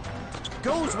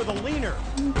 Goes with a leaner.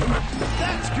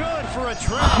 That's good for a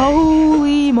try.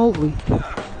 Holy moly.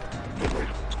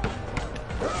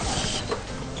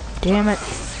 Damn it.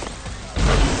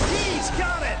 He's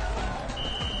got it.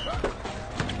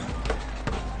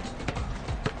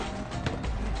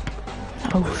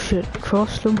 Oh shit,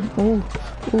 crossed him. Oh,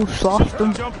 oh, sloshed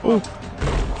him. Oh,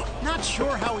 Not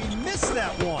sure how he missed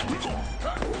that one.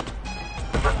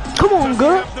 come on,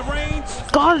 girl. Have the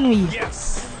range? Guard me.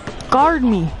 Yes. Guard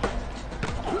me.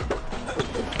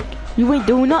 You ain't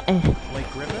doing nothing. Blake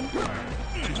Griffin.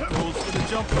 Goes for the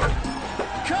jumper.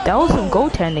 That was some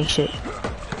goaltending shit.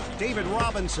 David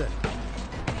Robinson.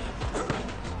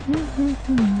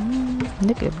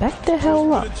 Nigga, back the hell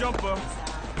For up. the jumper.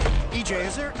 EJ,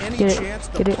 is there any Get it, chance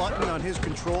the get it. button on his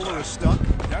controller is stuck?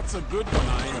 That's a good one,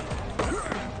 Ian.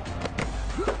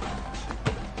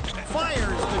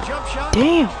 Fires the jump shot.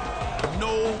 Damn.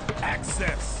 No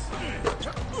access.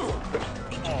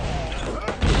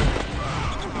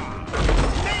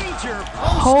 Major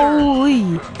poster.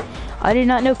 Holy. I did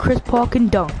not know Chris Paul can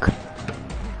dunk.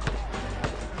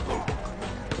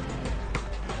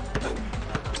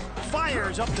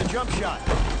 Fires up the jump shot.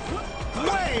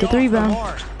 Way Get the off rebound.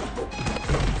 mark.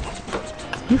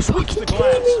 You Sweeps fucking the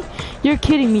kidding me? You're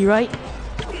kidding me, right?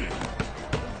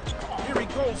 Here he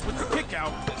goes with the kick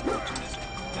out.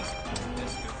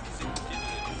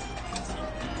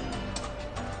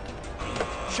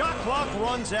 Shot clock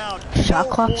runs out. Shot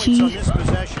No clock points cheese. on this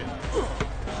possession.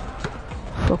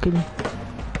 Fucking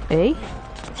A?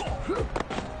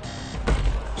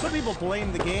 Some people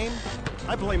blame the game.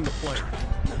 I blame the player.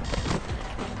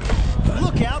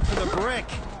 Look out for the brick.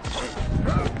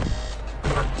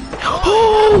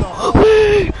 Oh!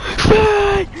 Wait!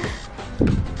 Shit!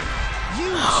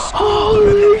 You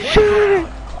Holy shit!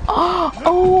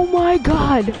 Oh my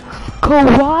god!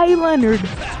 Kawhi Leonard!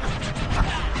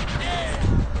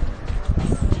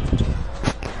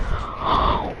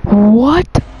 What?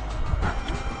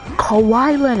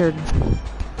 Kawhi Leonard.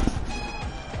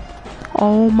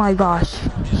 Oh my gosh.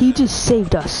 He just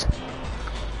saved us.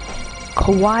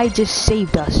 Kawhi just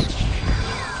saved us.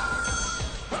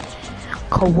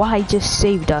 Kawhi just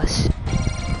saved us.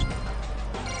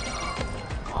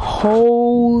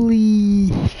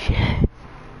 Holy shit.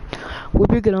 We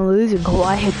were gonna lose and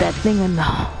Kawhi hit that thing in the...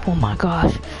 Oh my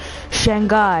gosh.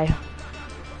 Shanghai.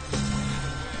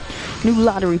 New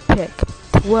lottery pick.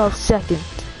 12 seconds.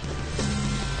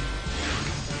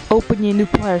 Open your new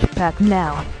players pack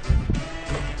now.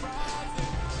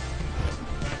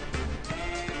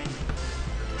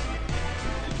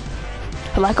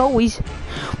 Like always,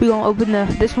 we gonna open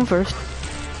this one first.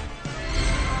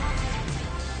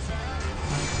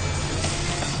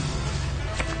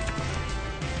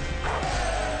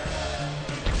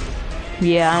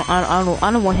 Yeah,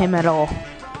 I don't want him at all.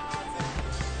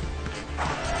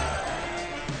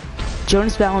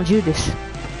 Jonas Valanciunas.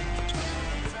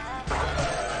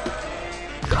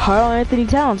 Carl Anthony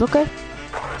Towns, okay.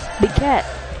 Big Cat.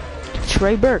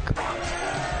 Trey Burke.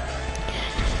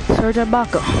 Serge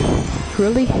Ibaka.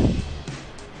 Really?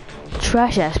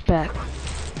 Trash ass pack.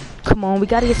 Come on, we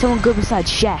gotta get someone good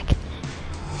besides Shaq.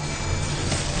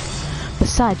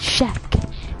 Besides Shaq.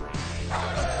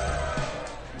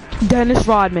 Dennis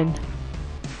Rodman.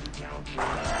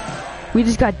 We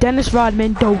just got Dennis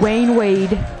Rodman, Dwayne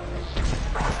Wade,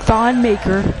 Thon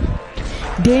Maker,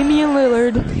 Damian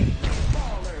Lillard,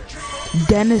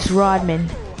 Dennis Rodman,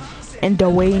 and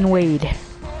Dwayne Wade.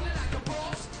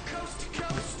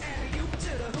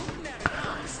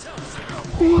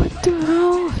 What the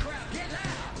hell?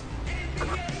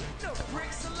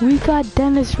 We got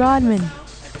Dennis Rodman.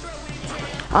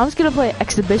 I'm just gonna play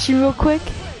exhibition real quick,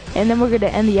 and then we're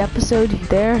gonna end the episode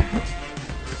there.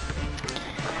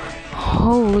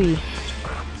 Holy.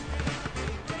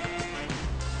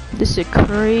 This is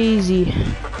crazy.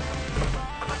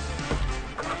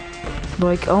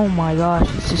 Like, oh my gosh,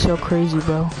 this is so crazy,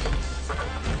 bro.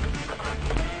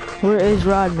 Where is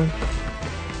Rodman?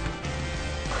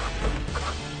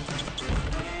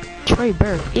 Trey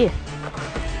Burke, yeah.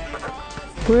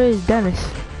 Where is Dennis?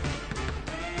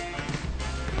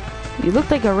 You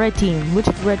look like a red team. Which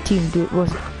red team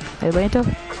was it? Atlanta?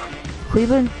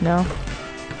 Cleveland? No.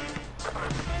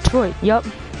 Detroit, yup.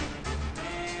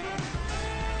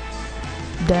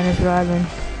 Dennis Rodman.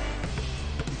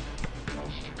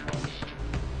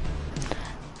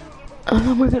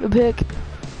 We're gonna pick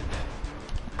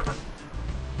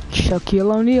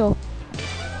Shaquille O'Neal.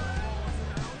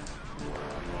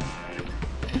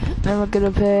 Then we're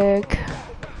gonna pick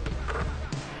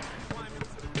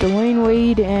Dwayne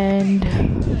Wade and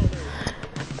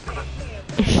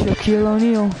Shaquille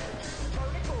O'Neal.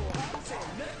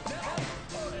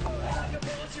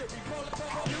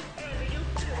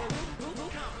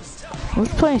 Who's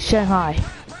playing Shanghai?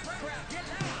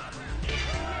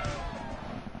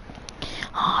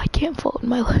 Oh, I can't fold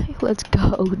my leg. Let's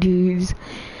go, dudes.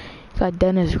 Got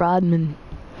Dennis Rodman.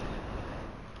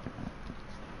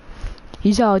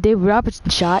 You saw David Robertson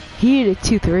shot. He hit a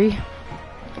 2-3.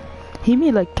 He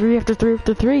made like 3 after 3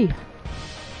 after 3.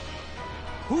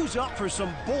 Who's up for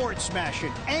some board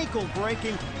smashing, ankle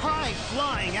breaking, high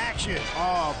flying action?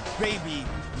 Oh, baby,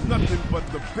 nothing but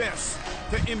the best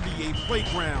to NBA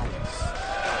playgrounds.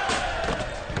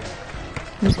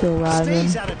 Let's go, Rodman.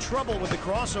 Stays out of trouble with the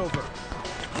crossover.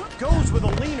 Goes with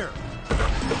a leaner.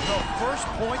 The first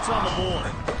points on the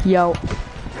board. Yo.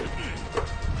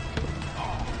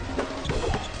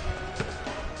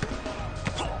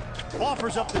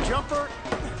 Offers up the jumper.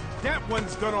 That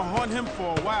one's gonna haunt him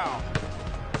for a while.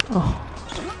 Oh.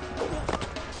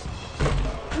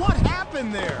 What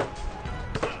happened there?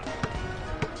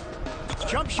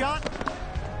 Jump shot.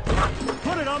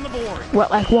 Put it on the board.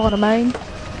 What, like water, man?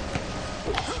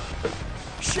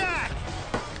 Shaq.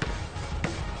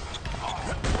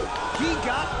 He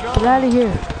got going. Get out of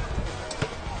here.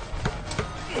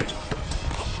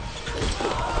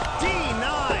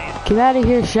 D9. Get out of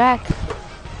here, Shaq.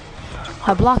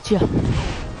 I blocked you.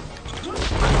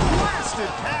 Blasted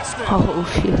past him. Oh,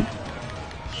 shit.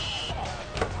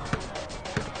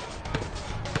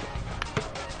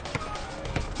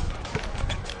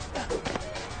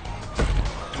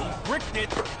 Bricked it.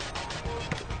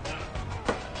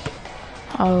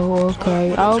 Oh,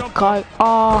 okay. Okay.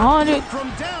 100. From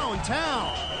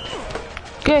downtown.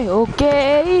 Okay,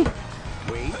 okay.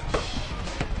 Wait.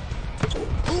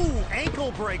 Ooh,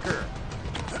 ankle breaker.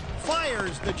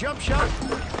 Fires the jump shot.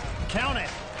 Count it.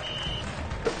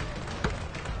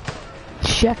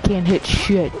 Shaq can't hit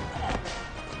shit.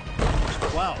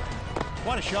 Wow.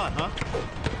 What a shot, huh?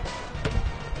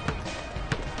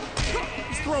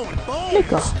 He's throwing bones.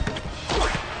 Nigga.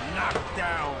 Knocked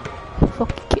down.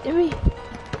 Fucking kidding me?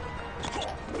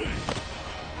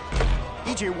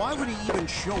 EJ, why would he even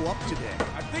show up today?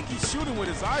 I think he's shooting with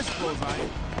his eyes closed, I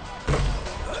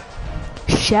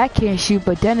Shaq can't shoot,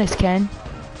 but Dennis can.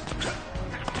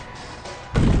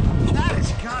 That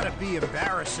has gotta be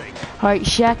embarrassing. Alright,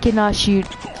 Shaq cannot shoot.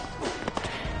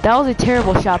 That was a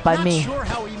terrible shot by Not me. sure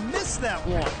how he missed that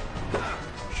one.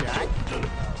 Shaq.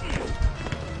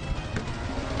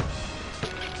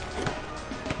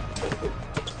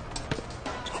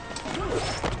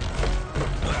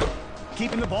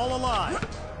 Keeping the ball alive.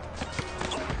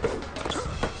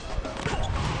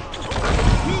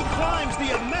 He climbs the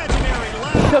imaginary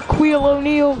ladder. Shaquille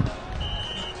O'Neal.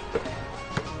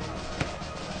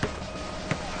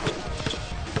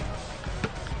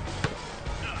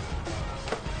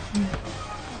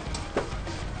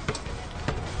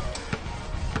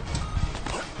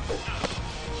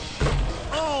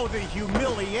 Oh, the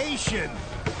humiliation.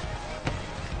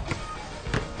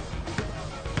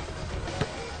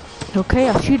 Okay,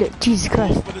 I'll shoot it. Jesus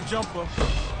Christ. for the jumper.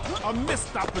 A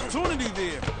missed opportunity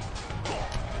there.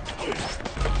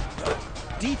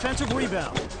 Defensive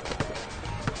rebound.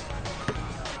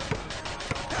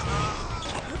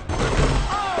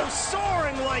 Oh,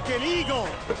 soaring like an eagle.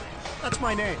 That's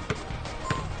my name.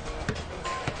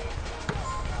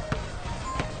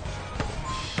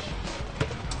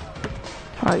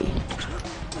 Alright.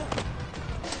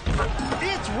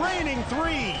 It's raining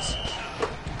threes.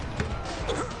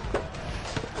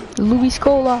 Louis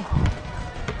Scola.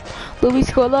 Louis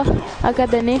Scola. I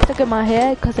got the name stuck in my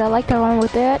head because I like to run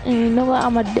with that. And you know what?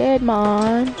 I'm a dead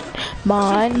man. I'm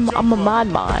a mod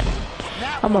man.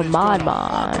 I'm a mod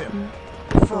man.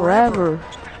 Forever.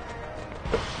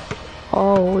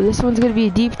 Oh, this one's going to be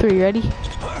a deep three. Ready?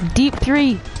 Deep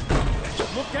three.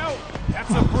 Look out. That's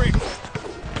a brick.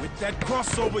 With that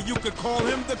crossover, you could call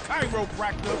him the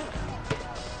chiropractor.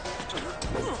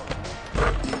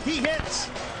 He hits.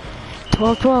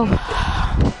 12-12.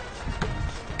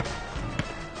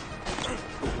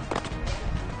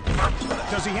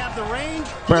 Does he have the range?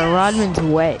 Bro, Rodman's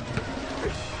wet.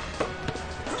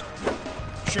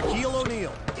 Shaquille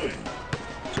O'Neal.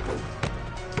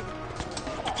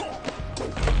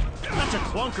 That's a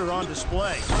clunker on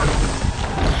display.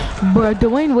 But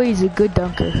Dwayne Wade's a good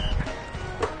dunker.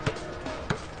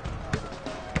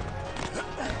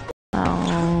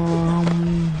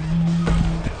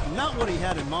 Not what he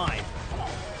had in mind.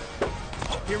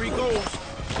 Here he goes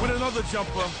with another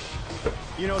jumper.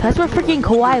 You know, That's what freaking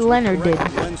Kawhi Leonard did.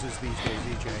 Lenses these days,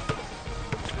 EJ.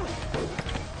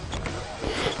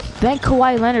 Thank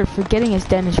Kawhi Leonard for getting us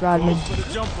Dennis Rodman. Goes for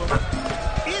the jumper.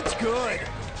 It's good.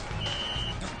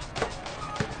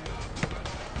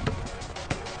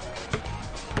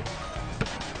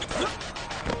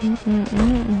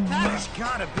 That's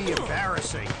gotta be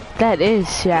embarrassing. That is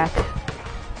Shaq.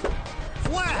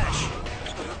 Flash.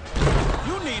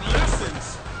 You need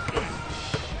lessons.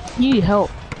 You need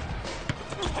help.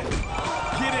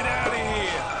 Get it out of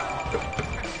here.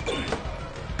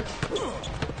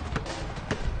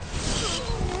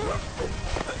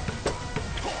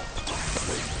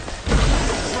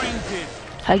 Trained it.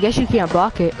 I guess you can't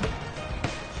block it.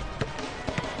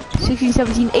 16,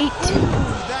 17, 8.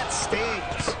 That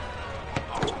stings.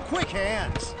 Quick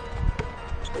hands.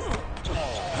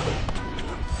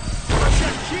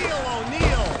 Shaquille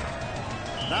O'Neal.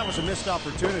 That was a missed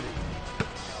opportunity.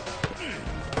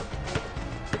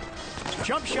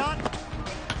 Jump shot.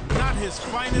 Not his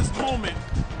finest moment.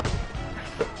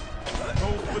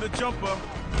 Goes for the jumper.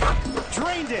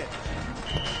 Drained it.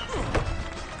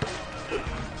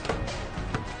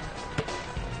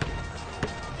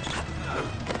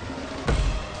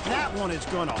 That one is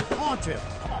gonna haunt him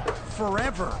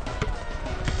forever.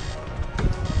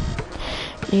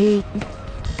 8.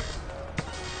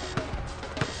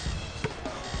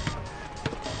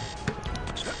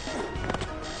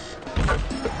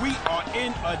 We are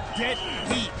in a dead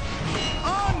heat.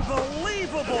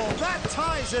 Unbelievable! That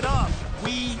ties it up.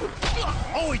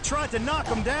 Oh, he tried to knock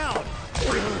him down.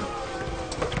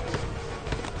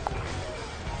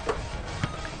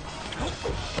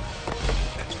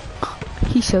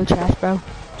 He's so trash, bro.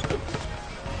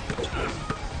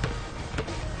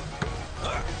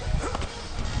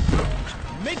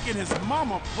 Making his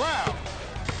mama proud.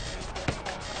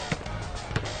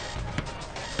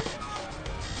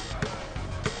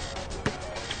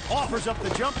 Offers up the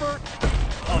jumper.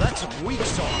 Oh, that's some weak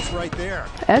sauce right there.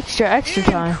 Extra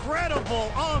time. Incredible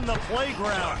on the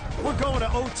playground. We're going to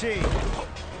OT.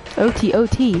 OT,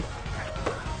 OT.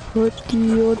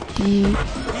 OT, OT. He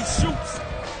shoots.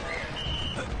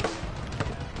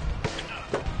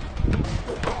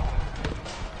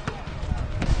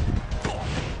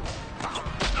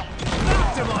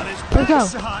 Knocked him on his Let's go.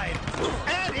 backside.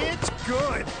 And it's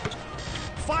good.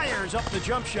 Fires up the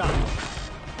jump shot.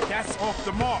 That's off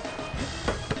the mark.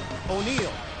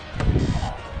 O'Neal.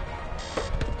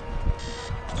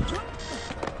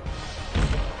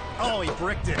 Oh, he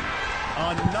bricked it.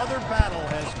 Another battle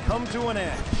has come to an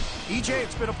end. EJ,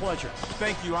 it's been a pleasure.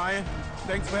 Thank you, Iron.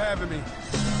 Thanks for having me.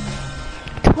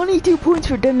 22 points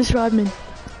for Dennis Rodman.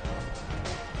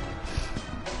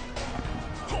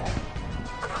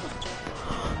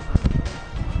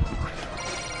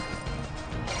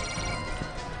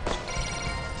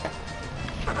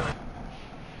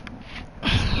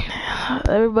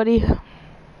 Everybody,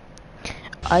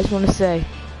 I just want to say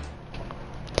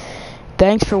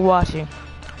thanks for watching.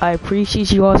 I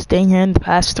appreciate you all staying here in the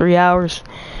past 3 hours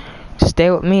to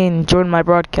stay with me and join my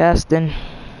broadcast, and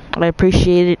I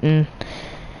appreciate it and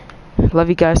love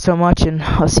you guys so much, and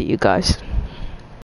I'll see you guys.